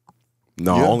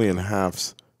 No, Yeah. only in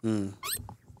halves.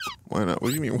 Why not? What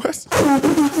do you mean? What?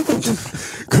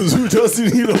 Because who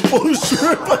doesn't eat a full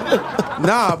shrimp?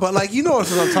 Nah, but like you know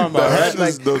what I'm talking about, right?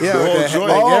 Like the yeah, whole with the- joint.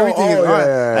 like everything is yeah, on.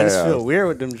 yeah, I just yeah. feel weird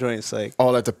with them joints, like. Oh,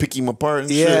 like to pick him apart and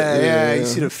shit. Yeah. You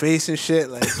see the face and shit,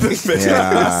 like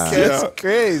Yeah. that's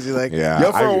crazy. Like,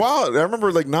 Yeah, for a while, I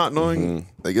remember like not knowing,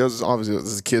 like it was obviously this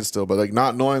is a kid still, but like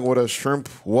not knowing what a shrimp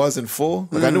was in full.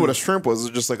 Like I knew what a shrimp was.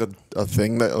 It was just like a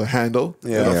thing that a handle,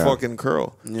 and a Yeah. fucking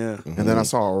curl. yeah. And then I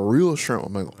saw a real shrimp.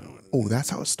 I'm like, oh, that's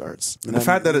how it starts. And the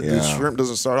fact that the shrimp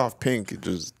doesn't start off pink, it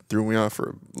just threw me off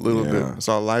for a little bit. I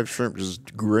saw live shrimp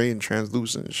just gray and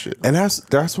translucent and shit. And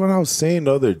that's what I was saying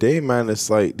the other day, man. It's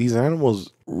like these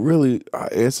animals really,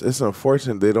 it's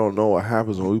unfortunate they don't know what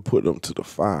happens when we put them to the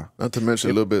fire. Not to mention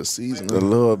a little bit of seasoning. A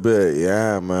little bit,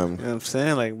 yeah, man. You know what I'm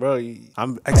saying? Like, bro,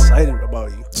 I'm excited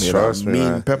about you. Trust me, mean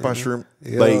man. pepper shrimp.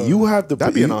 Like you have to.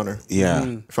 That'd be an honor. Yeah.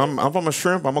 If I'm a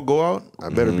shrimp, I'm gonna go out. I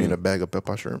better be in a bag of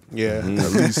pepper shrimp. Yeah. At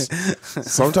least.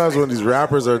 Sometimes when these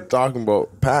rappers are talking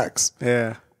about packs,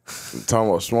 Yeah. talking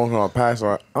about smoking on packs,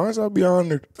 I'm like, I'll be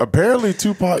honored. Apparently,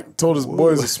 Tupac told his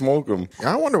boys to smoke them.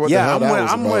 I wonder what the hell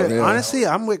I'm was about. honestly,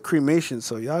 I'm with cremation,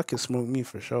 so y'all can smoke me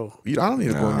for sure. I don't need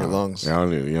to go in your lungs. Yeah,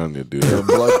 you don't need to do Your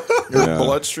that.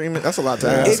 blood streaming. That's a lot to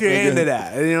ask. If you're into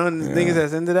that, you know, the thing is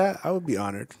that's into that, I would be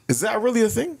honored. Is that really a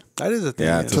thing? That is a thing.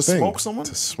 Yeah, Yeah. it's a To thing. smoke someone?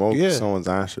 To smoke Yeah. someone's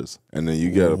ashes, and then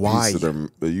you get a Why? piece of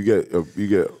them. You get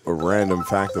a random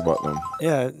fact about them.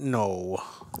 Yeah, no.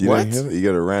 You What? didn't hear that? You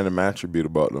get a random attribute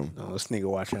about them. No, this nigga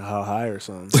watching How High or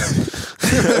something.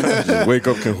 Just wake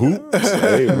up, can hoop.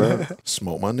 Hey, man.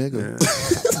 Smoke my nigga.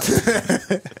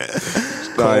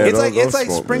 Nah, yeah, it's don't like smoke,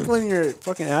 man. sprinkling your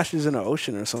fucking ashes in the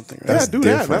ocean or something, right? Yeah, do that.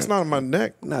 different. That's not on my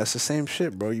neck. Nah, it's the same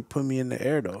shit, bro. You put me in the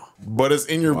air though. But it's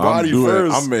in your I'm body doing it.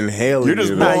 first. I'm inhaling. You're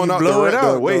just it. blowing you out blow it the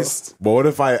out, waste. But what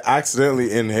if I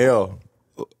accidentally inhale?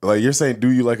 Like you're saying, do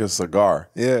you like a cigar?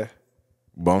 Yeah.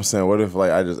 But I'm saying, what if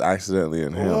like I just accidentally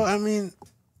inhale? Well, I mean,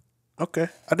 okay.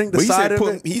 I think the But side of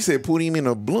it. he said put him in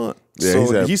a blunt. Yeah, so he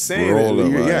said he's saying roll that,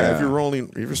 him, yeah, yeah. if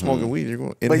you're smoking weed, you're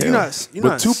going to inhale. But you're But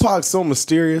not. Tupac's so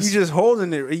mysterious. You just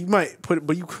holding it. You might put it,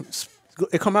 but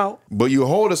it come out. But you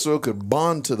hold it so it could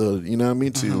bond to the, you know what I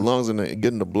mean, to your lungs and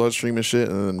get in the bloodstream and shit.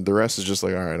 And then the rest is just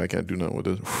like, all right, I can't do nothing with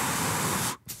this.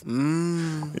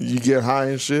 You get high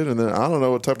and shit. And then I don't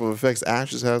know what type of effects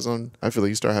ashes has on. I feel like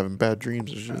you start having bad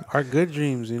dreams and shit. Our good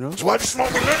dreams, you know. Why you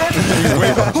smoking,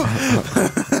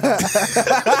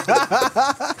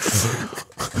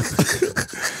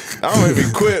 I don't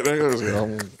even quit.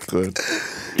 I'm good.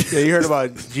 Yeah, you heard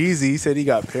about Jeezy. He said he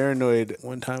got paranoid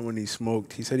one time when he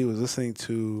smoked. He said he was listening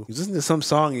to some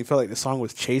song. And he felt like the song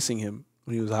was chasing him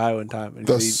when he was high one time. And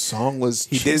The he song was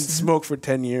didn't chasing him? smoke for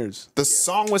 10 years. The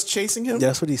song was chasing him?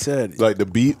 That's what he said. like the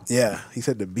beat. Yeah, he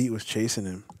said the beat was chasing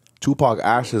him. Tupac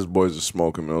Ash's boys are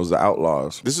smoking. Man. It was the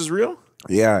Outlaws. This is real?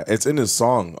 Yeah, it's in his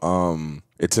song.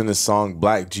 It's in his song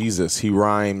Black Jesus. He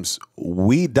rhymes,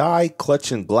 "We die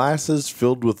clutching glasses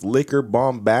filled with liquor,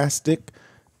 bombastic,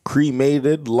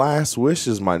 cremated. Last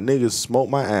wishes, my niggas smoke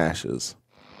my ashes."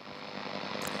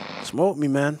 Smoke me,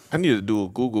 man. I need to do a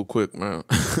Google quick, man.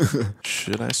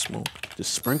 Should I smoke?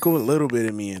 Just sprinkle a little bit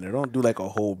of me in there. Don't do like a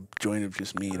whole joint of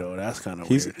just me, though. That's kind of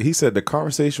weird. He said the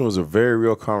conversation was a very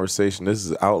real conversation. This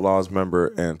is Outlaws member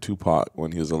and Tupac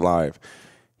when he was alive.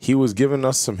 He was giving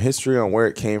us some history on where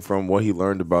it came from, what he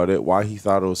learned about it, why he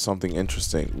thought it was something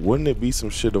interesting. Wouldn't it be some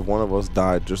shit if one of us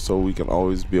died just so we can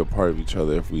always be a part of each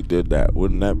other if we did that?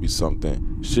 Wouldn't that be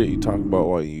something? Shit you talk about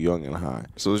while you're young and high.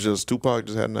 So it's just Tupac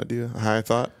just had an idea, a high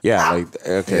thought? Yeah, like,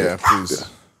 okay. Yeah, please.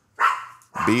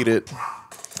 Beat it.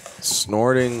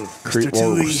 Snorting.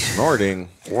 Tui. Snorting.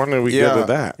 When did we Yeah. get to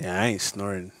that? Yeah, I ain't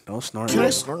snorting. Don't snort. Can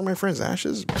I snort my friend's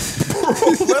ashes? Bro,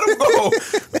 let him go.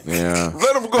 Yeah.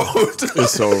 Let him go.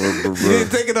 It's over, bro. You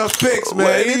didn't take enough pics,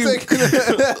 man.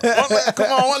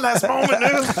 Come on, one last moment,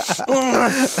 nigga.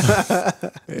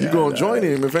 You gonna join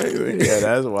him if anything. Yeah,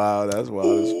 that's wild. That's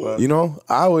wild as fuck. You know,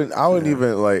 I wouldn't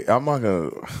even like. I'm not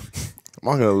gonna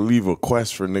leave a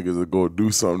quest for niggas to go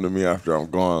do something to me after I'm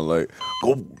gone. Like,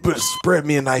 go spread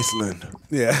me in Iceland.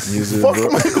 Yeah. Fuck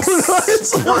am I going to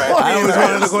Iceland? I always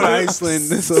wanted to go to Iceland.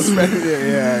 So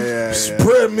yeah.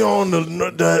 Spread me on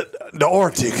the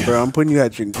Arctic. Bro, I'm putting you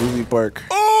at Jacuzzi Park.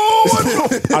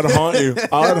 I'd haunt you.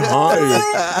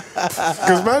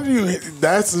 Because imagine you,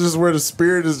 that's just where the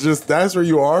spirit is just, that's where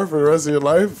you are for the rest of your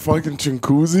life. Fucking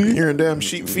Chinkuzi. Hearing damn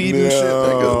sheep feed and shit.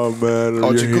 Oh, man.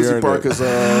 Oh, you're Jacuzzi hearing Park it. is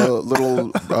a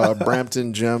little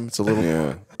Brampton gem. It's a little.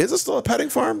 Yeah. Is it still a petting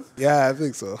farm? Yeah, I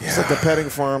think so. It's like a petting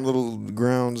farm, little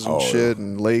grounds and shit,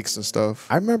 and lakes and stuff.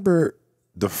 I remember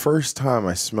the first time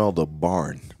I smelled a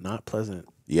barn. Not pleasant.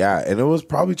 Yeah, and it was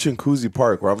probably Chinkuzi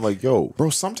Park where I'm like, yo. Bro,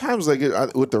 sometimes like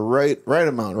with the right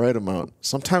amount.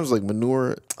 Sometimes like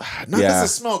manure, not Yeah. does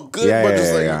it smell good, Yeah, but yeah,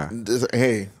 just like, yeah.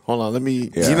 hey, hold on, let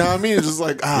me. Yeah. You know what I mean? It's just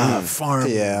like farm.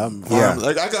 Yeah, Farm.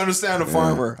 Like I can understand a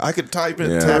farmer. I could type in,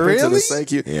 Yeah. tap into Really? the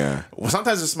psyche. Yeah. Well,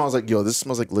 sometimes it smells like this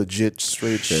smells like legit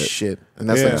straight shit, and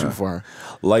that's Yeah. like too far.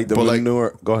 Like the But, like-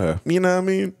 manure. Go ahead. You know what I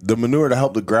mean? The manure to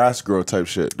help the grass grow type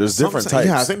shit. There's different Sometimes- types.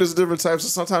 Yeah, I think there's different types.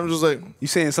 Sometimes it's like You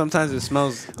saying sometimes it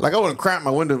smells I wouldn't crack my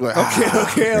window. Like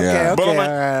okay. Yeah. But I'm like,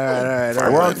 all right.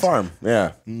 We're on farm.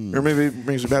 Yeah. Or maybe it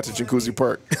brings you back to Jacuzzi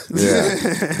Park. Yeah.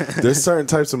 There's certain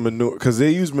types of manure because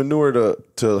they use manure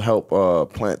to help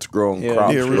plants grow and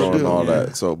crops grow and all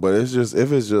that. So, but it's just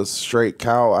if it's just straight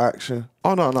cow action.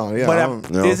 Oh no, yeah.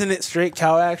 But isn't it straight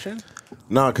cow action?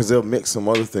 No, because they'll mix some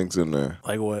other things in there.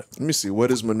 Like what? Let me see.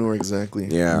 What is manure exactly?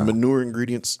 Yeah. Manure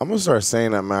ingredients. I'm gonna start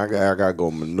saying that, man. I gotta go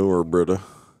manure, brother.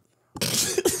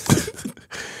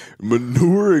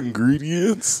 Manure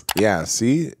ingredients? Yeah,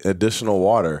 see? Additional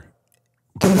water.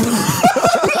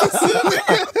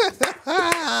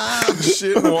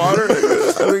 Shit and water.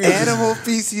 Animal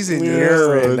feces and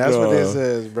urine. That's what it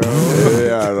says, bro.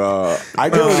 Yeah, no. I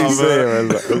get what he's saying, man.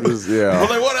 Yeah. But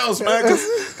like, what else, man? Because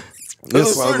there's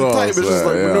a certain type. It's just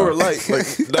like manure light, like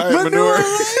diet manure.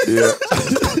 Yeah.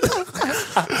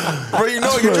 Bro, you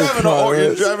know, you're driving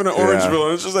to Orangeville,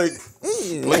 and it's just like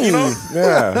you know,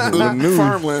 manure.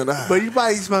 farmland. But you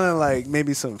probably smelling like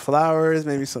maybe some flowers,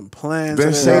 maybe some plants.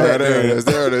 Then say that there it is.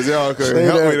 There it is. Yeah, okay. Say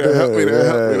Help me there. Help me there.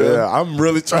 Help me there. Yeah, I'm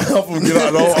really trying to help him get out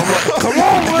of the hole. I'm like, come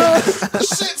on, bro.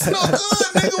 Shit smell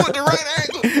good, nigga, with the right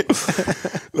angle.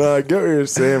 No, I get what you're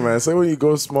saying, man. Say when you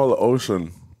go smell the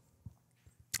ocean.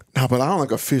 No, but I don't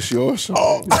like a fishy ocean.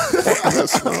 Oh,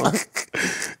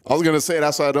 I was gonna say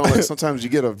that's why I don't like. Sometimes you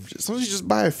just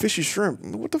buy a fishy shrimp.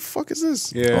 What the fuck is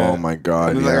this? Yeah. Oh my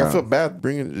god. And then, yeah. like, I feel bad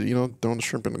bringing throwing the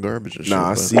shrimp in the garbage and shit.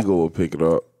 Nah, a seagull will pick it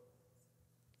up.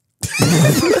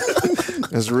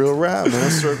 That's real rap,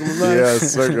 man. Circle of life. Yeah,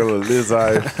 circle of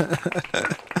life.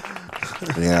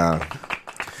 Yeah.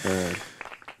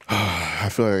 I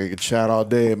feel like I could chat all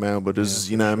day, man. But this is,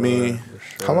 you know what I mean.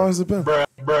 Sure. How long has it been?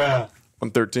 Bruh. I'm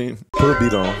 13. Put a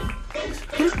beat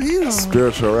on.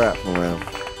 Spiritual rap, man.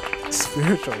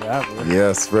 Spiritual rapper.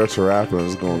 Yeah, spiritual rapper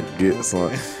is gonna get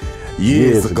some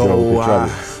years ago.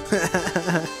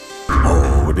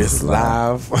 Oh, this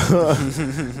live.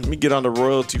 Let me get on the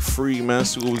royalty free, man.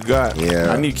 See what we got.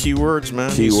 Yeah. I need keywords, man.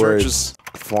 Keywords.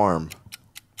 Farm.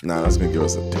 Nah, that's gonna give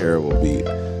us a terrible beat.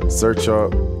 Search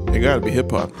up. It gotta be hip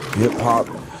hop. Hip hop.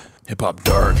 Hip hop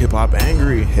dark. Hip hop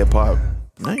angry. Hip hop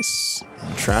nice.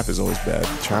 Trap is always bad.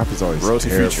 Trap is always royalty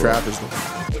free. terrible. Trap is the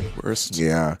worst.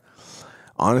 Yeah.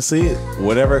 Honestly,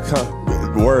 whatever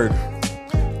word.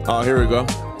 Oh, here we go.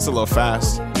 It's a little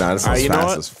fast. Nah, this is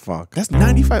fast as fuck. That's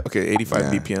 95. Okay, 85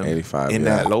 BPM. 85. In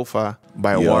that lo-fi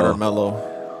by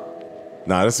Watermellow.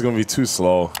 Nah, this is gonna be too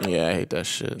slow. Yeah, I hate that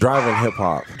shit. Driving hip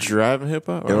hop. Driving hip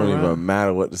hop. It don't even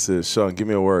matter what this is. Sean, give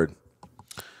me a word.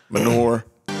 Manure.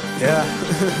 Yeah.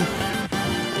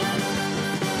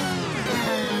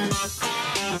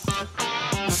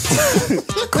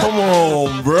 Come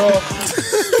on, bro.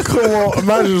 Come on.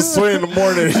 Imagine Sway in the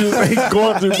morning. He's like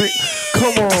going through big.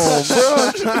 Come on,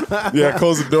 bro. Yeah,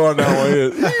 close the door on that one.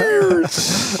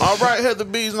 All right, Heather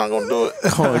B's not gonna do it.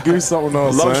 Come on, give me something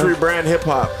else. Luxury brand hip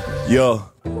hop. Yo.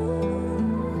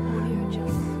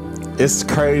 It's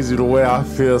crazy the way I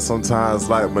feel sometimes,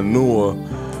 like Manure.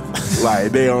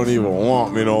 Like they don't even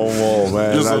want me no more,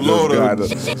 man. Just a load of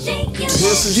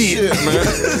shit, man.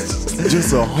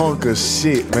 Just a hunk of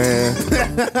shit, man.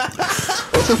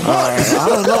 I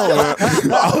don't know, man.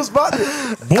 I was about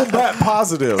to boom back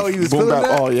positive. Oh, you was boom feeling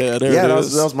back. that? Oh yeah, there it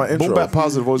is. That was my intro. Boom back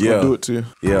positive always gonna do it too.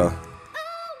 Yeah.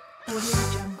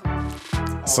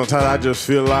 Sometimes I just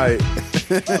feel like,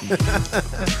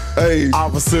 hey,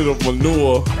 opposite of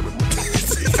Manure.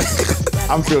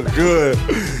 I feel good.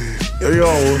 Yo,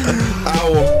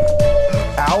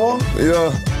 hour?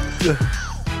 Yeah.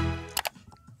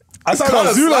 I thought it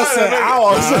was you that said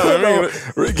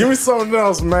hour. Give me something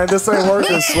else, man. This ain't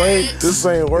working, Sway. This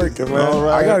ain't working, man.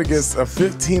 Right. I gotta get a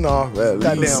 15 off at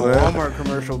least, Goddamn man. Walmart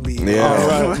commercial beat. Yeah.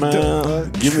 All right,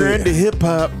 man. Give me Trendy hip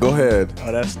hop. Go ahead.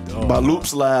 Oh, that's By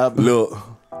Loops Lab. Look.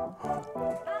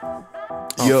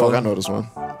 Oh, Yo. fuck, I know this one.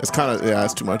 It's kind of,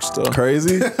 it's too much still.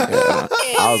 Crazy? Yeah.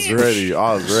 I was ready.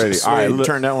 All right, look.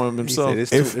 Turn that one himself.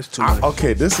 It's too much.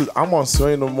 Okay, I'm on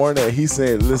Sway in the morning. And he's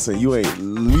saying, listen, you ain't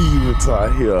leaving until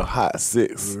I hear a hot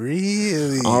 6.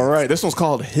 Really? All right, this one's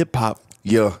called hip hop.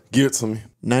 Yeah, give it to me.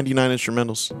 99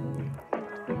 instrumentals.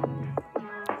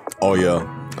 Oh,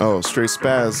 yeah. Oh, straight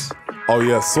spaz. Oh,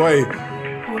 yeah, Sway.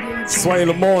 Sway in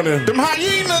the morning. Them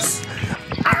hyenas.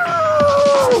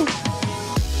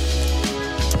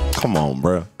 Come on,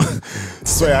 bro.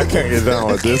 Sway, I can't get down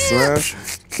with this, man.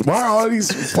 Why are all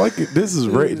these fucking... This is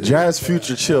Jazz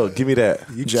Future Chill. Give me that.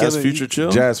 Jazz Future Chill?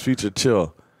 Jazz Future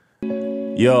Chill.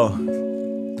 Yo.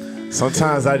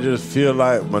 Sometimes I just feel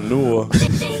like Manure. You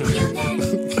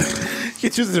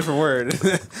can choose a different word.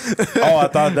 Oh, I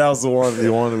thought that was the one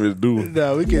you wanted me to do.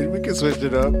 No, we can switch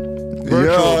it up.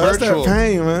 That's that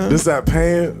pain, man. This that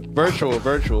pain. Virtual.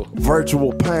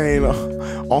 Virtual pain.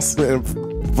 I'm spitting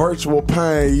Virtual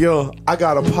pain, yo. I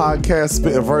got a podcast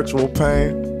spitting virtual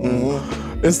pain.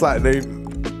 It's like they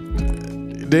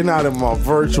not in my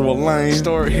virtual lane.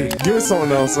 Story. Give me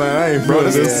something else, man. I ain't bro.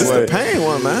 This is way. the pain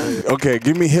one, man. Okay,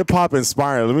 give me hip hop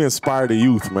inspiring. Let me inspire the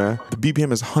youth, man. The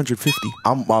BPM is 150.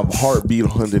 I'm heartbeat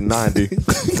 190.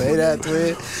 Say that,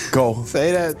 twin. Go.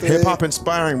 Say that, twin. Hip hop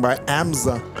inspiring by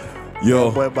Amza.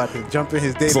 Yo. Boy about to jump in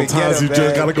his David Sometimes Guetta you just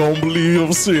bag. gotta go and believe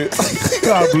your shit.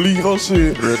 Gotta believe your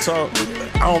shit. Real talk.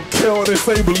 I don't care what they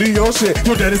say, believe your shit.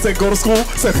 Your daddy say go to school.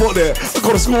 Say fuck that.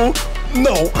 Go to school.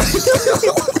 No.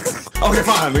 Okay,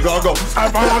 fine, nigga. I'll go.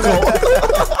 I'll go.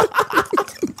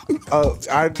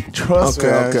 I trust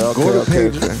man. Go to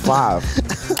page 5.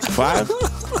 5?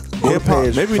 Hip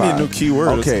hop. Maybe we need new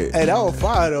keywords. Okay. Hey, that was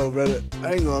fire though, brother.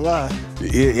 I ain't gonna lie.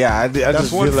 Yeah, I That's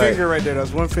just one feel finger like, right there.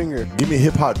 That's one finger. give me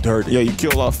hip hop dirty. Yeah, you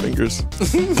killed off fingers.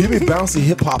 Give me bouncy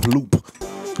hip hop loop.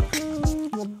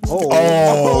 Oh,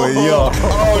 Yeah.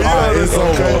 Oh, yeah. It's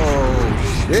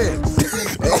over. shit.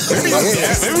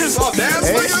 Maybe it's all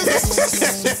dance, nigga.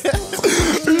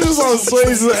 You just on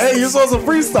stage. Hey, you supposed to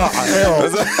freestyle. Hell.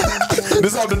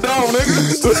 This off the dome,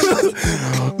 nigga.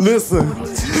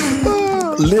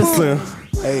 Listen.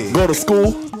 Hey, Go to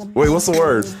school. Wait, what's the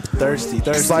word? thirsty.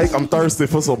 Psych, I'm thirsty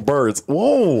for some birds.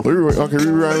 Whoa. Okay,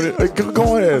 rewrite it. Hey,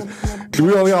 go ahead.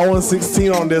 We only got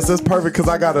 116 on this. That's perfect because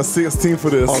I got a 16 for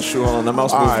this. Oh, shoot, hold on. The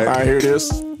mouse All move. right. All right, here it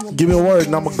is. Give me a word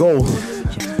and I'ma go.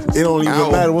 It don't even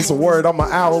Owl. matter what's the word. I'm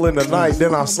an owl in the night,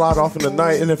 then I slide off in the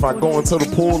night, and if I go into the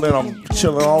pool, then I'm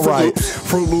chilling all right.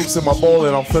 Fruit Loops in my bowl,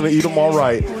 and I'm finna eat them all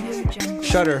right.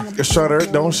 Shutter. Shut her,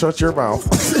 don't shut your mouth.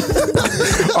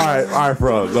 all right,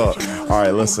 bro. Look, all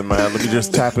right, listen, man. Let me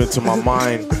just tap into my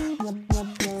mind.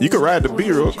 You can ride the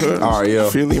beat real quick. All right, yeah.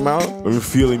 Feel him out. Let me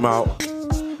feel him out.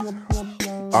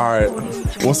 All right,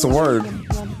 what's the word?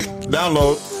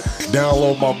 Download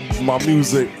my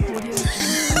music.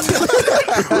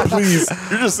 Please.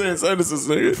 You're just saying sentences,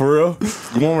 nigga. For real?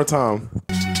 One more time.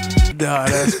 Nah,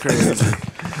 that's crazy.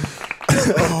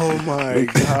 Oh my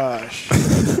gosh.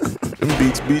 Them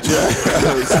beats beat your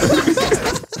ass.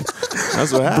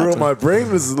 That's what happened. Bro, my brain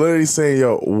is literally saying,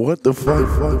 yo, what the fuck?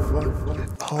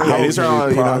 Yeah, these are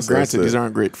all, process granted, it? these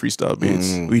aren't great freestyle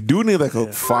beats. We do need like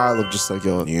a file of just like,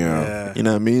 yo, Yeah. You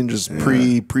know what I mean? Just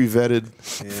pre-vetted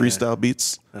freestyle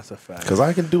beats. That's a fact. because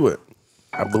I can do it.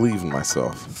 I believe in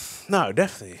myself. No,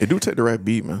 definitely. It do take the right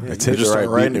beat, man. I They take just the start right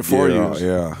writing beat. it for Yeah, you.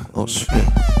 Yeah. Oh shit.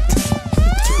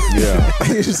 Yeah.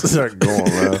 You just start going,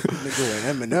 man. Nigga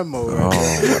in Eminem mode.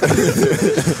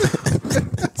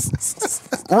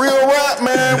 Real rap,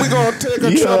 man. We gonna take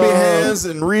our chubby hands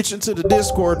and reach into the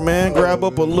Discord, man. Grab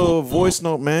up a little voice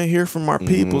note, man. Hear from our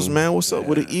peoples, man. What's up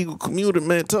with the Eagle community,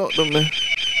 man? Talk to them, man.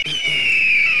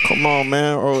 Come on,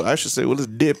 man. Or I should say, well,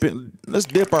 let's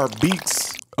dip our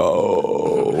beaks.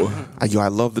 Oh. Yo, I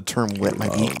love the term wet my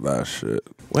beak. That shit.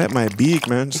 Wet my beak,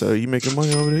 man. So you making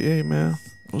money over there? Hey, man.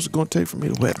 What's it gonna take for me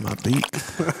to wet my beak?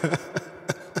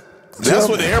 That's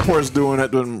what the airport's doing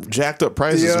at the jacked up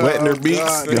prices, wetting their beaks.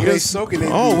 God, they soaking their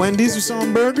Oh, beaks. Wendy's, you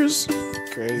selling burgers?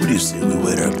 Crazy. What do you say we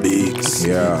wet our beaks?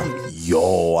 Yeah.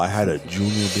 Yo, I had a junior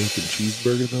bacon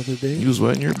cheeseburger the other day. You was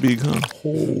wetting your beak, huh?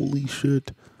 Holy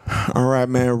shit. All right,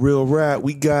 man. Real rap.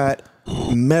 We got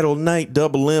Metal Knight,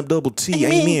 Double M, Double T.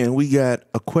 Amen. We got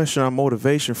a question on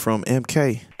motivation from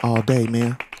MK all day,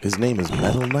 man. His name is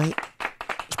Metal Knight.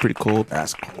 It's pretty cold.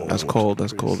 That's cool. That's cold.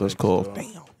 That's cold. That's cold.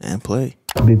 Damn. And play.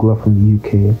 Big love from the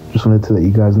UK. Just wanted to let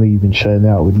you guys know you've been showing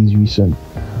out with these recent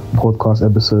podcast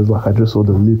episodes. Like I just saw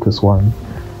the Lucas one,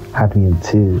 had me in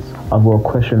tears. I've got a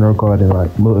question regarding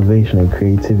like motivation and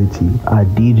creativity. I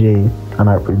DJ and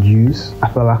I produce. I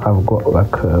feel like I've got like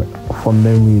fond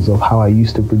memories of how I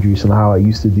used to produce and how I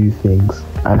used to do things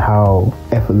and how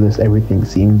effortless everything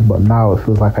seemed. But now it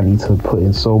feels like I need to put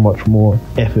in so much more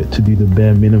effort to do the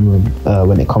bare minimum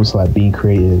when it comes to like being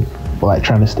creative. Or like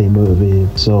trying to stay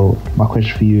motivated. So my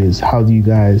question for you is, how do you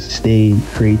guys stay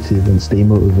creative and stay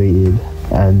motivated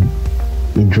and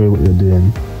enjoy what you're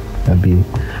doing? That'd be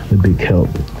a big help.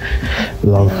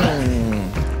 Love.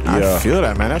 I feel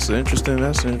that, man. That's an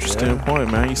interesting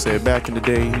point, man. You said back in the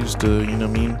day, he used to, you know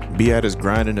what I mean, be at his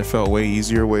grind and it felt way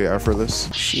easier, way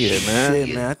effortless. Shit, man.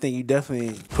 Shit, man. I think you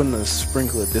definitely putting a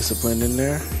sprinkle of discipline in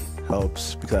there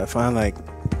helps, because I find like,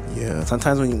 Yeah.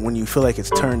 sometimes when you feel like it's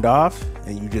turned off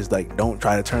and you just like don't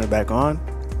try to turn it back on,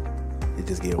 it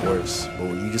just get worse. But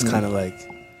when you just kind of like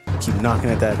keep knocking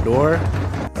at that door,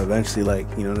 eventually, like,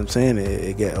 you know what I'm saying,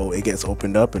 it gets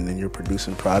opened up, and then you're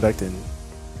producing product, and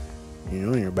you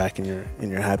know you're back in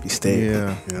your happy state.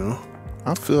 Yeah. You know.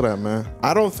 I feel that, man.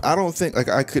 I don't think like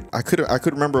I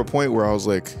could remember a point where I was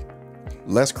like,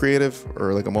 less creative,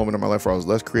 or like a moment in my life where I was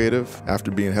less creative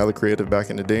after being hella creative back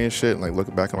in the day and shit, and like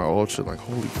looking back at my old shit, like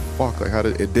holy fuck, like how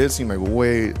did it did seem like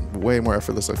way more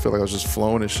effortless. I feel like I was just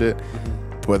flowing and shit.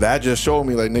 But that just showed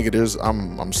me like, nigga,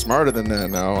 I'm smarter than that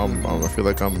now. I feel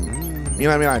like I'm, you know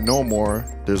what I mean? I know more.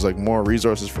 There's like more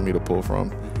resources for me to pull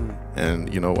from.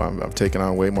 And you know, I'm taking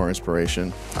on way more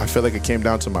inspiration. I feel like it came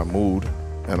down to my mood.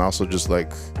 And also just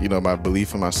like, you know, my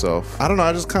belief in myself. I don't know,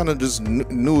 I just kind of just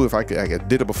knew if I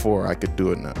did it before, I could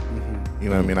do it now. You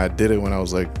know what I mean? I did it when I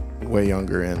was like way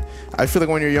younger, and I feel like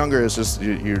when you're younger, it's just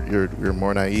you're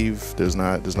more naive. There's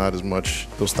not as much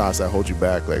those thoughts that hold you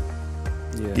back. Like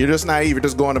you're just naive. You're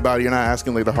just going about it. You're not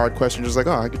asking like the hard question. Just like,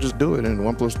 oh, I could just do it, and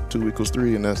 1 + 2 =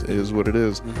 3, and that is what it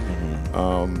is.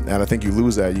 And I think you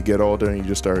lose that. You get older, and you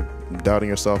just start doubting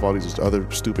yourself. All these other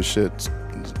stupid shit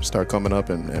start coming up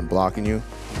and blocking you.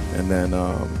 And then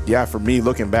yeah, for me,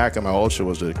 looking back at my old shit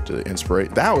was to inspire.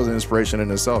 That was an inspiration in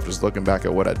itself, just looking back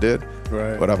at what I did,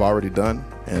 what I've already done.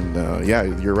 And yeah,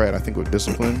 you're right. I think with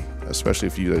discipline, especially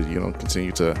if you don't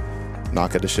continue to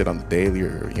knock at the shit on the daily,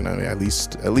 or you know, at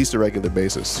least a regular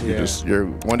basis, you're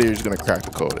one day you're just gonna crack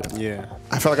the code. And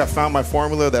I felt like I found my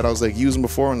formula that I was like using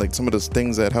before, and like some of the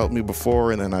things that helped me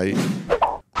before, and then I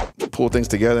pull things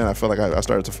together, and I felt like I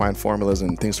started to find formulas,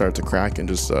 and things started to crack and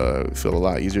just feel a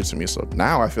lot easier to me. So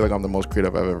now I feel like I'm the most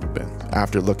creative I've ever been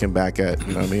after looking back at,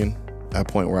 you know what I mean, that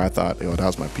point where I thought, that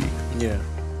was my peak.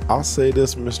 I'll say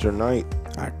this, Mr. Knight,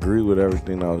 I agree with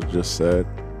everything that was just said,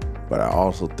 but I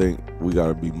also think we got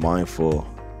to be mindful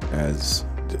as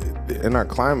in our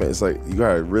climate. It's like you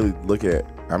got to really look at,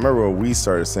 I remember when we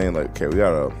started saying like, okay, we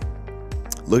got to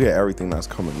look at everything that's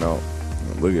coming out.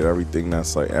 Look at everything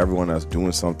that's like, everyone that's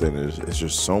doing something. It's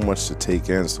just so much to take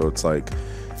in. So it's like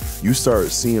you start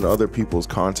seeing other people's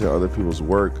content, other people's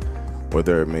work,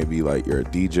 whether it may be like you're a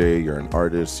DJ, you're an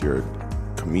artist, you're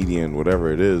a comedian,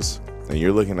 whatever it is, and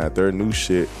you're looking at their new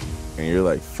shit and you're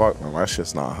like, fuck man, my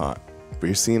shit's not hot. But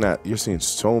you're seeing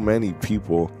so many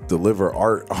people deliver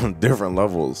art on different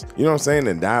levels. You know what I'm saying?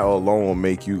 And that alone will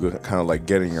make you kind of like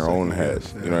get in your own head.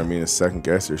 You know what I mean? And second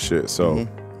guess your shit. So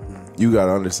you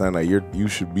gotta understand that you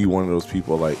should be one of those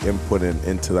people like inputting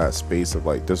into that space of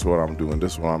like, this is what I'm doing,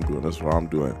 this is what I'm doing, this is what I'm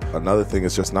doing. Another thing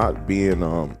is just not being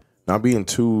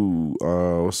too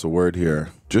what's the word here?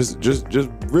 Just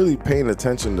really paying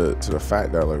attention to the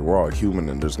fact that like we're all human,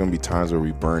 and there's gonna be times where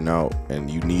we burn out, and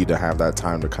you need to have that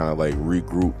time to kind of like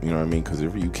regroup. You know what I mean? Because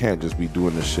if you can't just be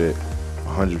doing this shit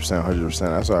 100%.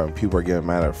 That's why when people are getting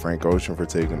mad at Frank Ocean for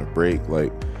taking a break.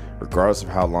 Like, regardless of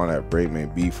how long that break may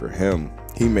be for him,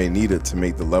 he may need it to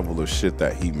make the level of shit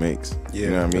that he makes.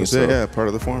 You know what I mean? So, part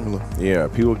of the formula. Yeah,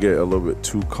 people get a little bit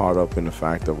too caught up in the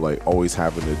fact of like always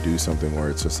having to do something where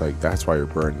it's just like, that's why you're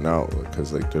burning out.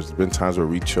 Because like there's been times where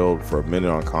we chilled for a minute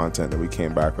on content, and we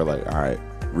came back, we're like, all right,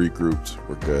 regrouped,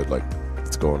 we're good, like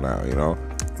let's go now, you know?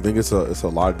 I think it's a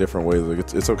lot of different ways.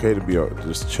 Like it's okay to be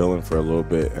just chilling for a little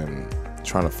bit and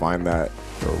trying to find that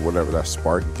or whatever, that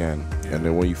spark again. And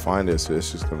then when you find it, so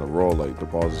it's just gonna roll, like the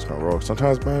ball's just gonna roll.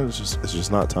 Sometimes, man, it's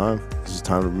just not time. It's just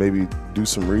time to maybe do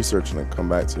some research and then come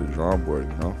back to the drawing board,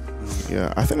 you know?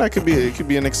 Yeah, I think that could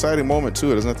be an exciting moment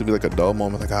too. It doesn't have to be like a dull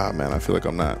moment, like, ah man, I feel like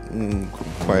I'm not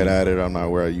quite at it, I'm not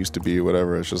where I used to be,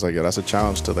 whatever. It's just like, yeah, that's a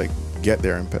challenge to like get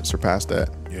there and surpass that.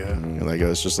 And like,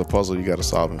 it's just a puzzle you gotta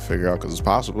solve and figure out, because it's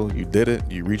possible. You did it,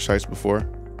 you reached heights before,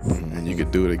 and you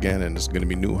could do it again, and it's gonna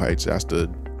be new heights. It has to,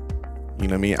 you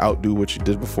know what I mean, outdo what you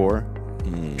did before.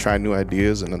 Try new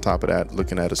ideas, and on top of that,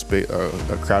 looking at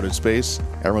a crowded space,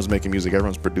 everyone's making music,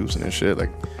 everyone's producing and shit. Like,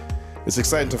 it's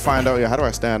exciting to find out, how do I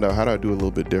stand out? How do I do a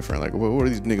little bit different? Like, what are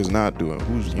these niggas not doing?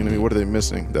 Who's, you know what I mean? What are they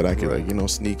missing that I could like,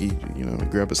 sneaky,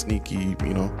 grab a sneaky,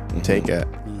 take at?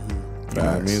 You know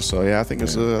what I mean? So yeah, I think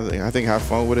I think have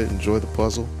fun with it, enjoy the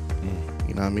puzzle.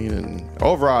 You know what I mean? And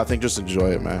overall, I think just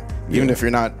enjoy it, man. Even if you're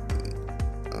not,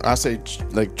 I say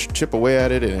like chip away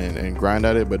at it and grind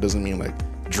at it, but it doesn't mean like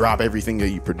drop everything that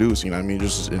you produce. You know what I mean?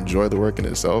 Just enjoy the work in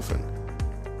itself, and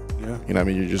you know what I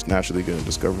mean, you're just naturally gonna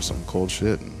discover some cold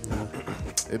shit. And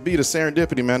it'd be the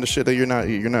serendipity, man. The shit that you're not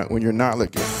when you're not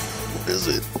like, what is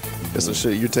it? It's the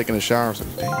shit you're taking a shower, so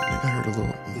damn, I heard a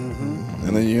little,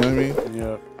 and then you know what I mean?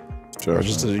 Yeah. Sure. Or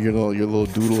just your little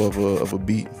doodle of a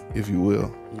beat, if you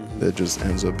will, that just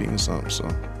ends up being something. So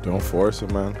don't force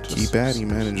it, man. Just keep at it,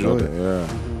 man. Enjoy it. Yeah,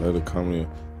 let it come here.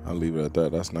 I'll leave it at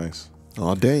that. That's nice.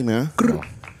 All day, man.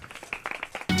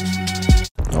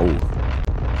 Oh.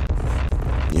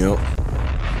 Yep.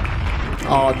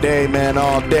 All day, man,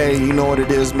 all day. You know what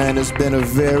it is, man. It's been a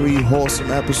very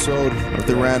wholesome episode of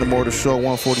the Random Order Show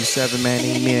 147, man.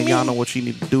 Amen. Y'all know what you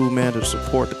need to do, man, to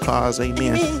support the cause.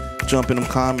 Amen. Jump in them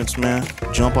comments, man.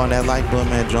 Jump on that like button,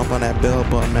 man. Jump on that bell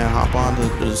button, man. Hop on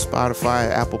the Spotify,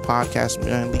 Apple Podcasts,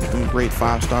 man. Leave them great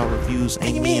 5-star reviews.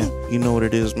 Amen. You know what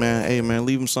it is, man. Hey, man,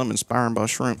 leave them something inspiring about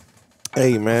shrimp.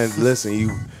 Hey, man, listen,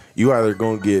 you either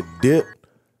gonna get dipped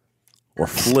or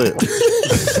flipped.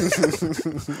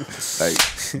 Like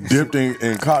dipped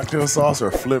in cocktail sauce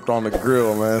or flipped on the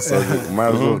grill, man. So you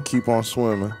might as well keep on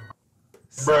swimming.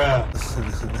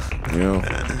 Bruh. You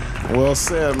know. Well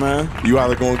said, man. You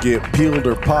either gonna get peeled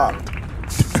or popped.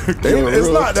 It's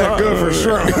not that good for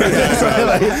shrimp.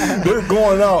 Like, they're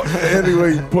going out any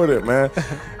way you put it, man.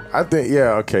 I think,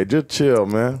 yeah, okay, just chill,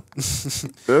 man.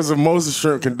 That's what most of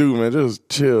shrimp can do, man. Just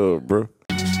chill, bro.